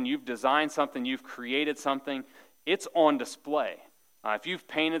something, you've designed something, you've created something, it's on display. If you've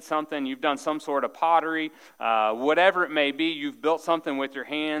painted something, you've done some sort of pottery, whatever it may be, you've built something with your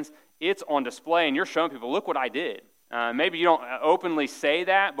hands, it's on display, and you're showing people, look what I did. Maybe you don't openly say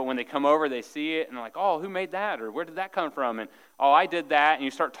that, but when they come over, they see it, and they're like, oh, who made that, or where did that come from? And, oh, I did that, and you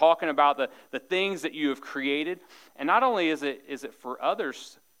start talking about the things that you have created. And not only is it for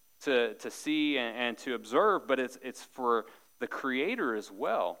others to see and to observe, but it's for the Creator as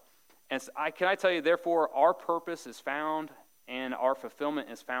well. And can I tell you, therefore, our purpose is found and our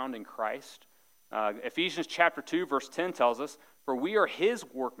fulfillment is found in Christ. Ephesians chapter 2, verse 10 tells us, For we are his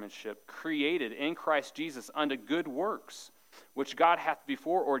workmanship, created in Christ Jesus unto good works, which God hath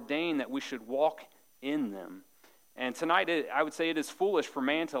before ordained that we should walk in them. And tonight, I would say it is foolish for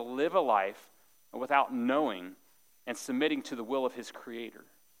man to live a life without knowing and submitting to the will of his Creator.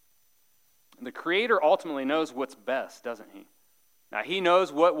 The Creator ultimately knows what's best, doesn't he? Now, he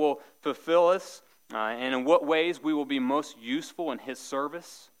knows what will fulfill us and in what ways we will be most useful in his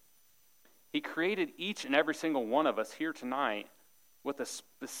service. He created each and every single one of us here tonight with a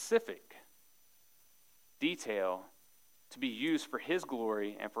specific detail to be used for his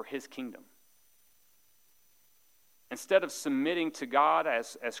glory and for his kingdom. Instead of submitting to God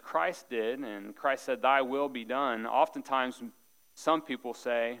as Christ did, and Christ said, Thy will be done, oftentimes some people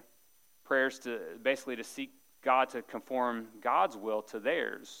say prayers to seek God to conform God's will to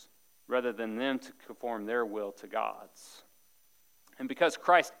theirs, rather than them to conform their will to God's. And because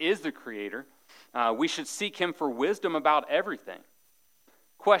Christ is the Creator, we should seek him for wisdom about everything.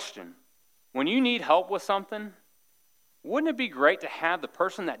 Question: when you need help with something, wouldn't it be great to have the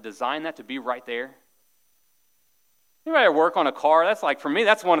person that designed that to be right there? Anybody work on a car? That's for me,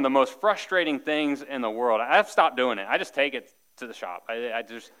 that's one of the most frustrating things in the world. I've stopped doing it. I just take it to the shop. I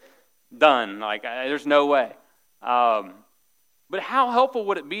just, done. There's no way. But how helpful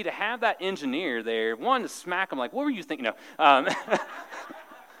would it be to have that engineer there, one, to smack him what were you thinking of?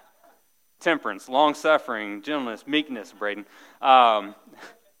 Temperance, long-suffering, gentleness, meekness, Braydon. But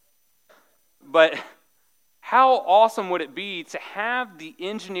How awesome would it be to have the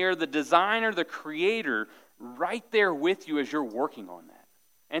engineer, the designer, the creator right there with you as you're working on that,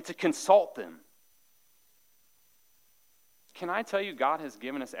 and to consult them? Can I tell you, God has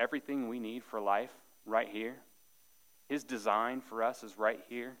given us everything we need for life right here? His design for us is right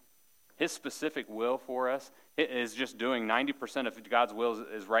here. His specific will for us is just doing 90% of God's will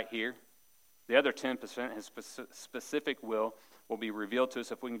is right here. The other 10%, his specific will be revealed to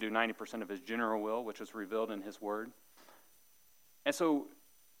us if we can do 90% of his general will, which is revealed in his word. And so,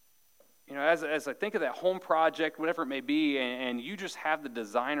 as I think of that home project, whatever it may be, and you just have the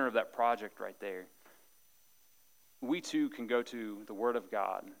designer of that project right there, we too can go to the Word of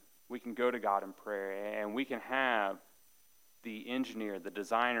God. We can go to God in prayer, and we can have the engineer, the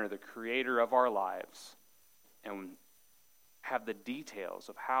designer, the creator of our lives, and have the details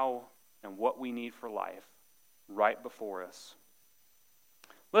of how and what we need for life right before us.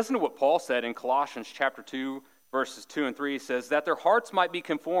 Listen to what Paul said in Colossians chapter 2, verses 2 and 3. He says, that their hearts might be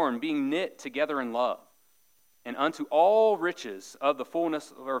conformed, being knit together in love, and unto all riches of the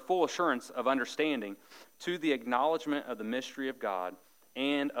fullness or full assurance of understanding, to the acknowledgement of the mystery of God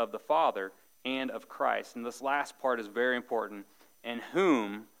and of the Father and of Christ. And this last part is very important. In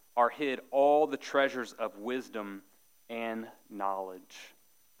whom are hid all the treasures of wisdom and knowledge.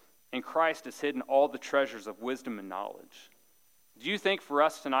 In Christ is hidden all the treasures of wisdom and knowledge. Do you think for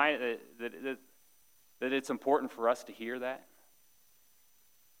us tonight that it's important for us to hear that?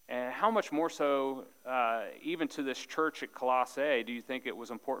 And how much more so, even to this church at Colossae, do you think it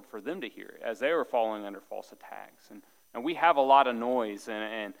was important for them to hear it as they were falling under false attacks? And we have a lot of noise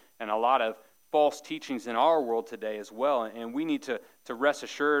and a lot of false teachings in our world today as well, and we need to rest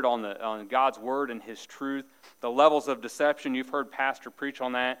assured on God's word and his truth. The levels of deception, you've heard Pastor preach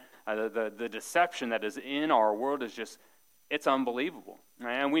on that. The deception that is in our world is just, it's unbelievable.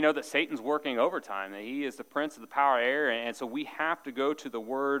 And we know that Satan's working overtime, that he is the prince of the power of air, and so we have to go to the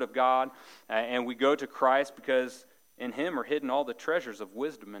Word of God, and we go to Christ because in him are hidden all the treasures of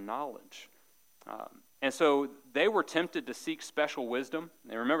wisdom and knowledge. And so they were tempted to seek special wisdom.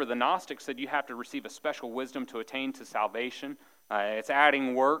 And remember, the Gnostics said you have to receive a special wisdom to attain to salvation. It's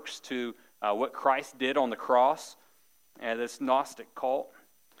adding works to what Christ did on the cross, this Gnostic cult.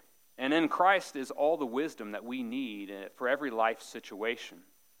 And in Christ is all the wisdom that we need for every life situation.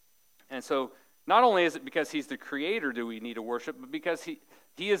 And so not only is it because he's the creator do we need to worship, but because he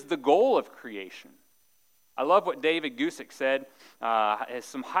is the goal of creation. I love what David Gusick said, as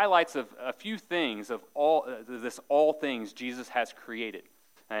some highlights of a few things of all things Jesus has created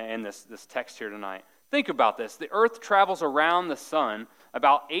in this text here tonight. Think about this. The earth travels around the sun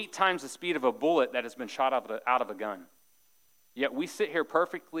about 8 times the speed of a bullet that has been shot out of a gun. Yet we sit here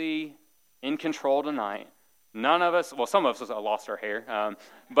perfectly in control tonight. None of us, well, some of us have lost our hair,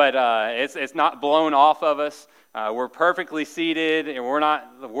 but it's not blown off of us. We're perfectly seated, and we're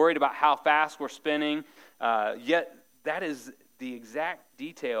not worried about how fast we're spinning. Yet that is the exact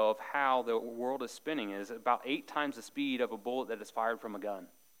detail of how the world is spinning. It is about 8 times the speed of a bullet that is fired from a gun.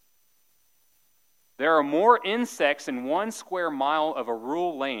 There are more insects in 1 square mile of a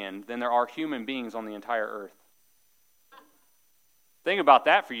rural land than there are human beings on the entire earth. Think about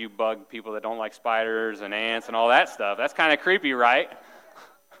that for you bug people that don't like spiders and ants and all that stuff. That's kind of creepy, right?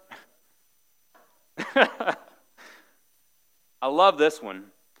 I love this one.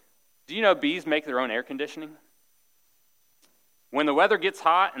 Do you know bees make their own air conditioning? When the weather gets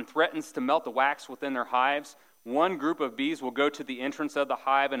hot and threatens to melt the wax within their hives, one group of bees will go to the entrance of the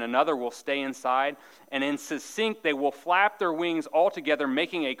hive and another will stay inside. And in sync, they will flap their wings all together,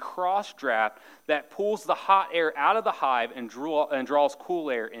 making a cross draft that pulls the hot air out of the hive and draws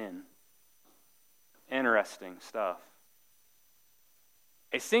cool air in. Interesting stuff.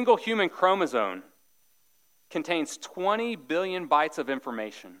 A single human chromosome contains 20 billion bytes of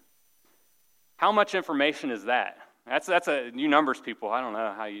information. How much information is that? That's you numbers people. I don't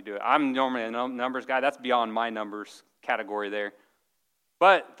know how you do it. I'm normally a numbers guy. That's beyond my numbers category there.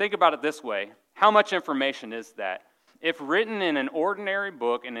 But think about it this way. How much information is that? If written in an ordinary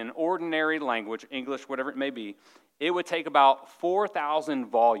book, in an ordinary language, English, whatever it may be, it would take about 4,000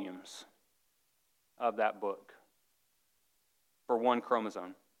 volumes of that book for 1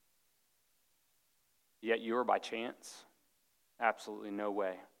 chromosome. Yet you are by chance? Absolutely no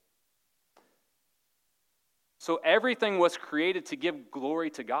way. So everything was created to give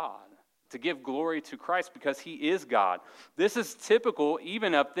glory to God, to give glory to Christ because he is God. This is typical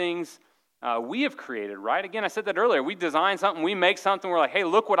even of things we have created, right? Again, I said that earlier. We design something, we make something, we're like, hey,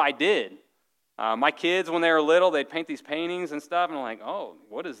 look what I did. My kids, when they were little, they'd paint these paintings and stuff, and I'm like, oh,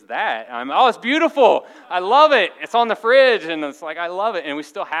 what is that? Oh, it's beautiful. I love it. It's on the fridge, and it's like, I love it. And we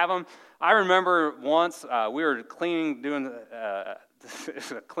still have them. I remember once we were doing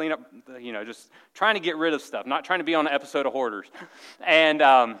clean up, just trying to get rid of stuff, not trying to be on an episode of Hoarders.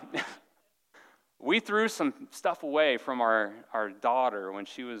 And we threw some stuff away from our daughter when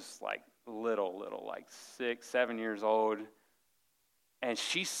she was like little, like 6, 7 years old. And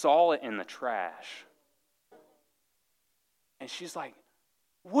she saw it in the trash. And she's like,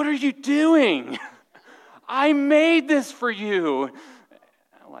 "What are you doing? I made this for you."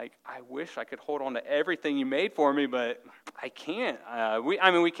 I'm like, I wish I could hold on to everything you made for me, but I can't.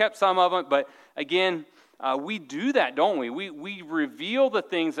 We kept some of it, but again, we do that, don't we? We reveal the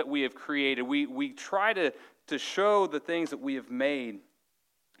things that we have created. We try to show the things that we have made,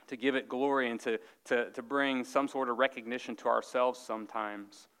 to give it glory and to bring some sort of recognition to ourselves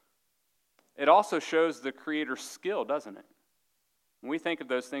sometimes. It also shows the Creator's skill, doesn't it? When we think of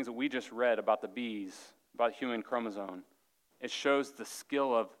those things that we just read about the bees, about the human chromosome, it shows the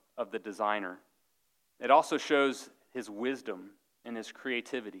skill of the designer. It also shows his wisdom and his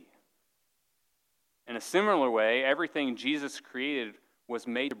creativity. In a similar way, everything Jesus created was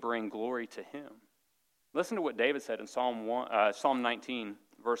made to bring glory to him. Listen to what David said in Psalm 19,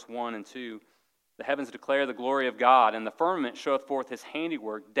 verse 1 and 2. "The heavens declare the glory of God, and the firmament showeth forth his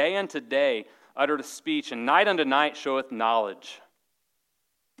handiwork. Day unto day uttereth speech, and night unto night showeth knowledge."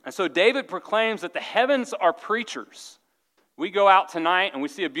 And so David proclaims that the heavens are preachers. We go out tonight and we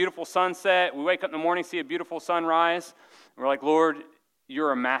see a beautiful sunset. We wake up in the morning, see a beautiful sunrise. We're like, "Lord,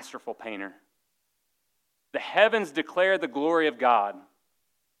 you're a masterful painter." The heavens declare the glory of God.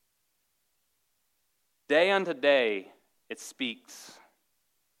 Day unto day, it speaks.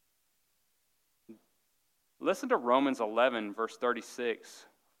 Listen to Romans 11, verse 36.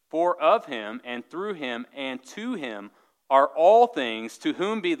 "For of him, and through him, and to him are all things, to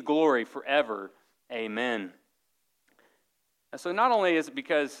whom be the glory forever. Amen." And so not only is it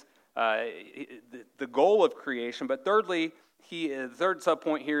because the goal of creation, but thirdly, the third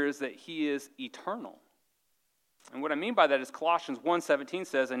subpoint here is that he is eternal. And what I mean by that is Colossians 1:17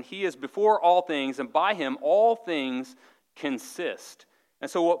 says, "And he is before all things, and by him all things consist." And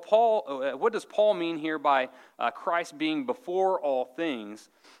so what does Paul mean here by Christ being before all things?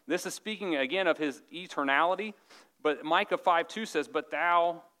 This is speaking again of his eternality, but Micah 5:2 says, "But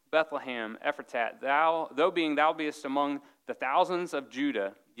thou, Bethlehem, Ephratah, thou beest among the thousands of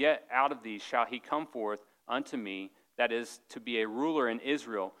Judah, yet out of thee shall he come forth unto me, that is, to be a ruler in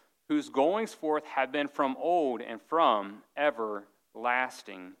Israel, whose goings forth have been from old and from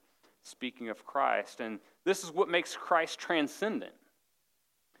everlasting." Speaking of Christ. And this is what makes Christ transcendent.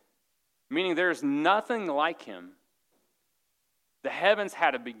 Meaning there is nothing like him. The heavens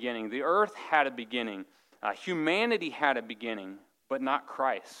had a beginning. The earth had a beginning. Humanity had a beginning, but not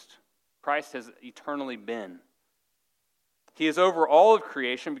Christ. Christ has eternally been. He is over all of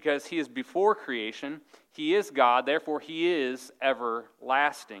creation because he is before creation. He is God, therefore he is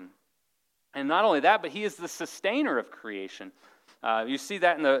everlasting. And not only that, but he is the sustainer of creation. You see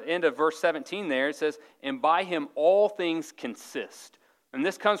that in the end of verse 17 there. It says, "And by him all things consist." And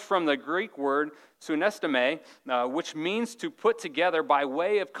this comes from the Greek word sunestime, which means to put together by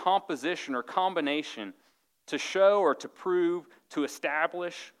way of composition or combination, to show or to prove, to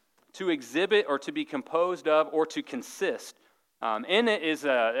establish, to exhibit or to be composed of, or to consist. In it is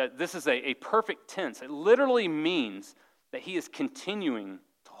this is a perfect tense. It literally means that he is continuing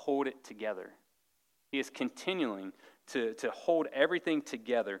to hold it together. He is continuing to hold everything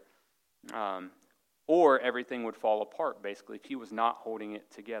together. Or everything would fall apart, basically, if he was not holding it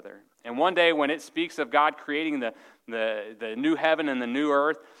together. And one day when it speaks of God creating the new heaven and the new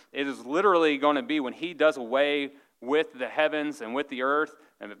earth, it is literally going to be when he does away with the heavens and with the earth,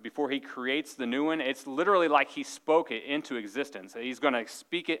 and before he creates the new one, it's literally like he spoke it into existence. He's going to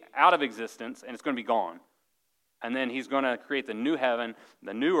speak it out of existence, and it's going to be gone. And then he's going to create the new heaven,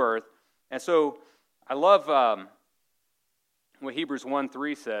 the new earth. And so I love what Hebrews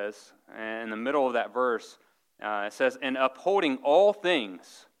 1:3 says, and in the middle of that verse, it says, "And upholding all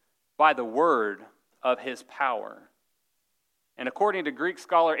things by the word of his power." And according to Greek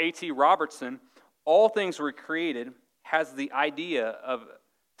scholar A.T. Robertson, all things were created has the idea of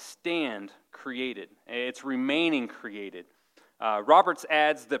stand created. It's remaining created. Roberts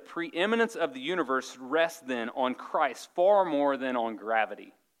adds, "The preeminence of the universe rests then on Christ far more than on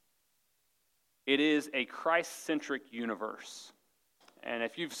gravity." It is a Christ-centric universe. And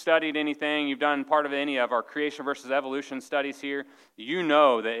if you've studied anything, you've done part of any of our creation versus evolution studies here, you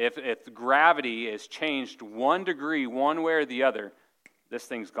know that if gravity is changed 1 degree one way or the other, this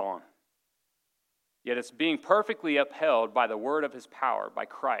thing's gone. Yet it's being perfectly upheld by the word of his power, by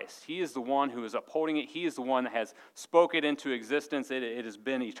Christ. He is the one who is upholding it. He is the one that has spoke it into existence. It has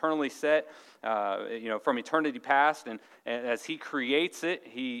been eternally set, from eternity past. And as he creates it,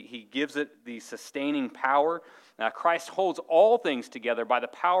 he gives it the sustaining power. Christ holds all things together by the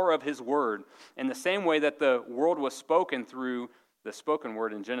power of his word, in the same way that the world was spoken through the spoken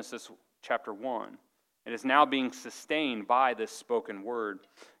word in Genesis chapter 1. It is now being sustained by this spoken word.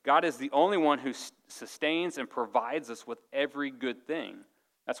 God is the only one who sustains and provides us with every good thing.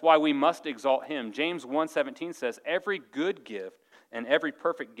 That's why we must exalt him. James 1:17 says, "Every good gift and every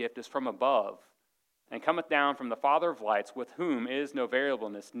perfect gift is from above, and cometh down from the Father of lights, with whom is no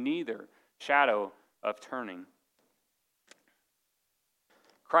variableness, neither shadow of turning."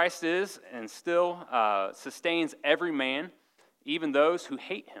 Christ is and still sustains every man, even those who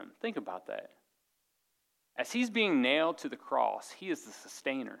hate him. Think about that. As he's being nailed to the cross, he is the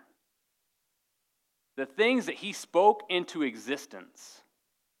sustainer. The things that he spoke into existence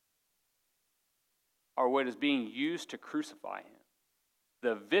are what is being used to crucify him.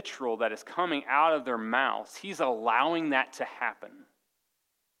 The vitriol that is coming out of their mouths, he's allowing that to happen.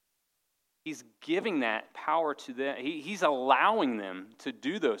 He's giving that power to them. He's allowing them to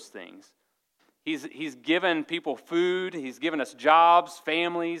do those things. He's given people food. He's given us jobs,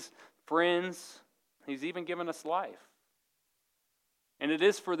 families, friends. He's even given us life. And it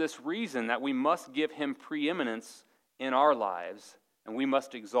is for this reason that we must give him preeminence in our lives, and we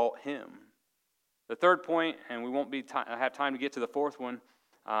must exalt him. The third point, and we won't have time to get to the fourth one,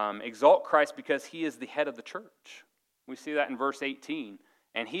 exalt Christ because he is the head of the church. We see that in verse 18.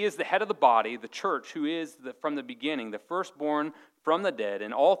 And he is the head of the body, the church, who is from the beginning, the firstborn from the dead.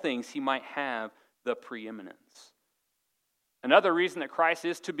 In all things he might have the preeminence. Another reason that Christ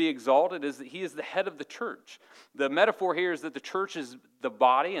is to be exalted is that he is the head of the church. The metaphor here is that the church is the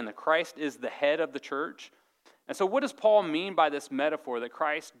body and that Christ is the head of the church. And so what does Paul mean by this metaphor, that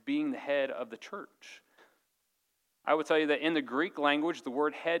Christ being the head of the church? I would tell you that in the Greek language, the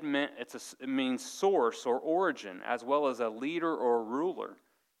word head it means source or origin, as well as a leader or a ruler.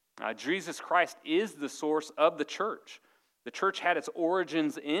 Jesus Christ is the source of the church. The church had its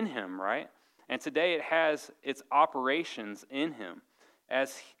origins in him, right? And today it has its operations in him.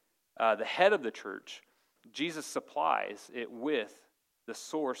 As the head of the church, Jesus supplies it with the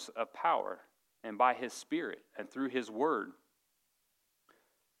source of power, and by his Spirit and through his word.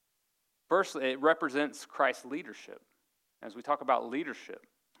 Firstly, it represents Christ's leadership. As we talk about leadership,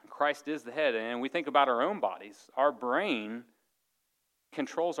 Christ is the head, and we think about our own bodies. Our brain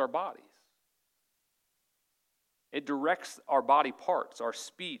controls our bodies. It directs our body parts, our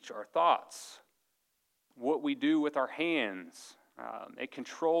speech, our thoughts, what we do with our hands. It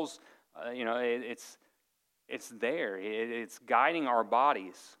controls, it's there. It's guiding our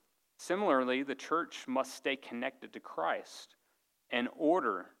bodies. Similarly, the church must stay connected to Christ in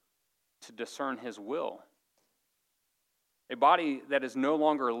order to discern his will. A body that is no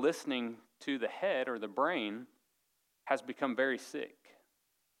longer listening to the head or the brain has become very sick.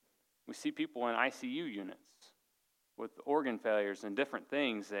 We see people in ICU units with organ failures and different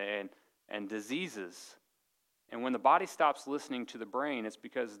things and diseases. And when the body stops listening to the brain, it's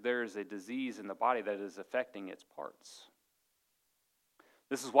because there is a disease in the body that is affecting its parts.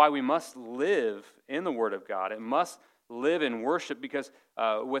 This is why we must live in the Word of God. It must live in worship, because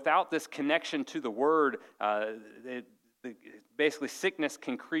without this connection to the Word, basically sickness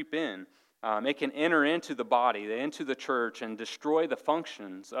can creep in. It can enter into the body, into the church, and destroy the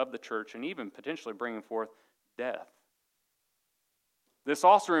functions of the church, and even potentially bringing forth death. This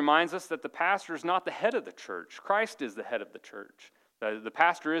also reminds us that the pastor is not the head of the church. Christ is the head of the church. The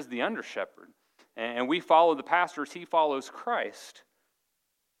pastor is the under-shepherd. And we follow the pastor as he follows Christ.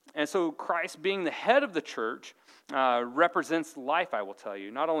 And so Christ being the head of the church represents life, I will tell you.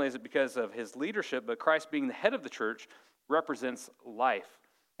 Not only is it because of his leadership, but Christ being the head of the church represents life.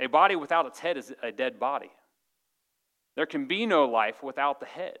 A body without its head is a dead body. There can be no life without the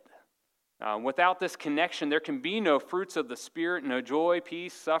head. Without this connection, there can be no fruits of the Spirit, no joy,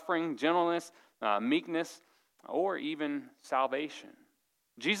 peace, suffering, gentleness, meekness, or even salvation.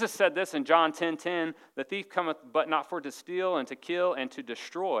 Jesus said this in John 10:10, "The thief cometh but not for to steal and to kill and to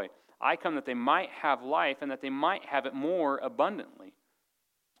destroy. I come that they might have life and that they might have it more abundantly."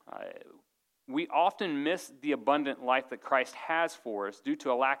 We often miss the abundant life that Christ has for us due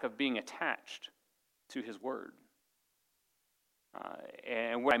to a lack of being attached to his word.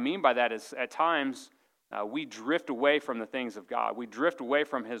 And what I mean by that is at times we drift away from the things of God. We drift away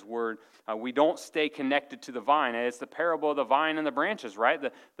from his word. We don't stay connected to the vine. It's the parable of the vine and the branches,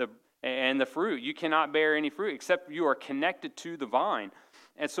 right? And the fruit. You cannot bear any fruit except you are connected to the vine.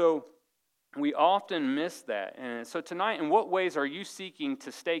 And so We often miss that. And so tonight, in what ways are you seeking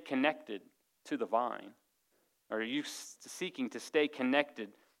to stay connected to the vine? Are you seeking to stay connected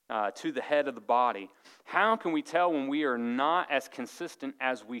to the head of the body? How can we tell when we are not as consistent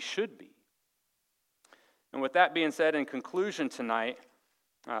as we should be? And with that being said, in conclusion tonight,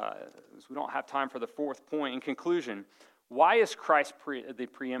 as we don't have time for the fourth point, in conclusion, why is Christ the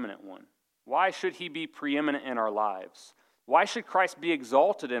preeminent one? Why should he be preeminent in our lives? Why should Christ be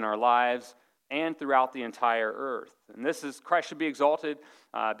exalted in our lives and throughout the entire earth? And Christ should be exalted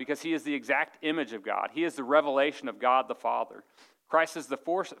because he is the exact image of God. He is the revelation of God the Father. Christ is the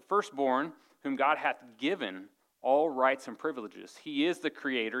firstborn whom God hath given all rights and privileges. He is the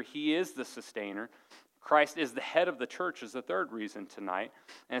creator. He is the sustainer. Christ is the head of the church is the third reason tonight.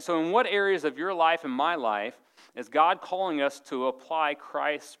 And so in what areas of your life and my life is God calling us to apply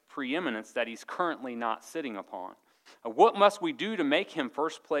Christ's preeminence that he's currently not sitting upon? What must we do to make him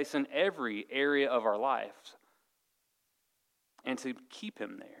first place in every area of our lives and to keep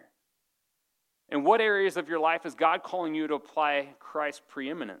him there? In what areas of your life is God calling you to apply Christ's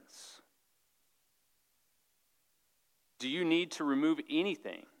preeminence? Do you need to remove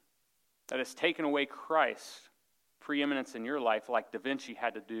anything that has taken away Christ's preeminence in your life, like Da Vinci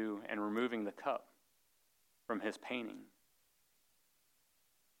had to do in removing the cup from his painting?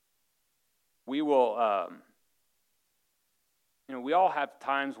 We will, we all have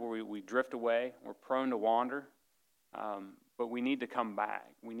times where we drift away, we're prone to wander, but we need to come back.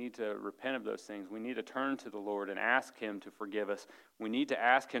 We need to repent of those things. We need to turn to the Lord and ask him to forgive us. We need to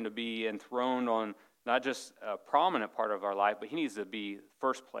ask him to be enthroned on not just a prominent part of our life, but he needs to be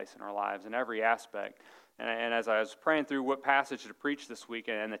first place in our lives in every aspect. And as I was praying through what passage to preach this week,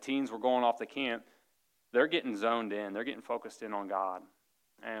 and the teens were going off the camp, they're getting zoned in. They're getting focused in on God.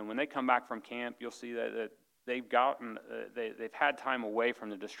 And when they come back from camp, you'll see that they've had time away from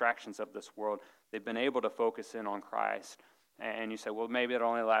the distractions of this world. They've been able to focus in on Christ. And you say, well, maybe it'll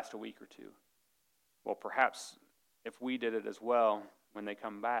only last a week or two. Well, perhaps if we did it as well, when they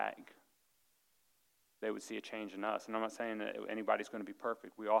come back, they would see a change in us. And I'm not saying that anybody's going to be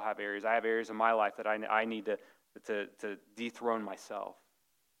perfect. We all have areas. I have areas in my life that I need to dethrone myself.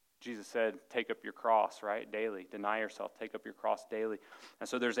 Jesus said, take up your cross, right, daily. Deny yourself, take up your cross daily. And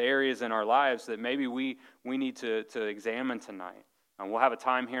so there's areas in our lives that maybe we need to examine tonight. And we'll have a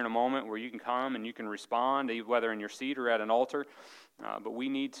time here in a moment where you can come and you can respond, whether in your seat or at an altar. But we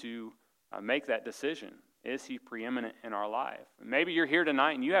need to make that decision. Is he preeminent in our life? Maybe you're here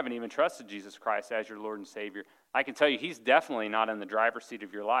tonight and you haven't even trusted Jesus Christ as your Lord and Savior. I can tell you he's definitely not in the driver's seat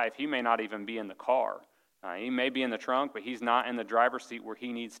of your life. He may not even be in the car. He may be in the trunk, but he's not in the driver's seat where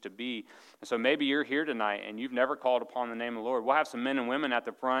he needs to be. And so maybe you're here tonight and you've never called upon the name of the Lord. We'll have some men and women at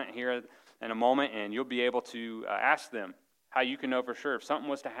the front here in a moment, and you'll be able to ask them how you can know for sure if something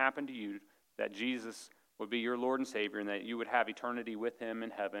was to happen to you that Jesus would be your Lord and Savior and that you would have eternity with him in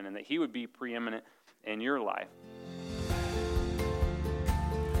heaven and that he would be preeminent in your life.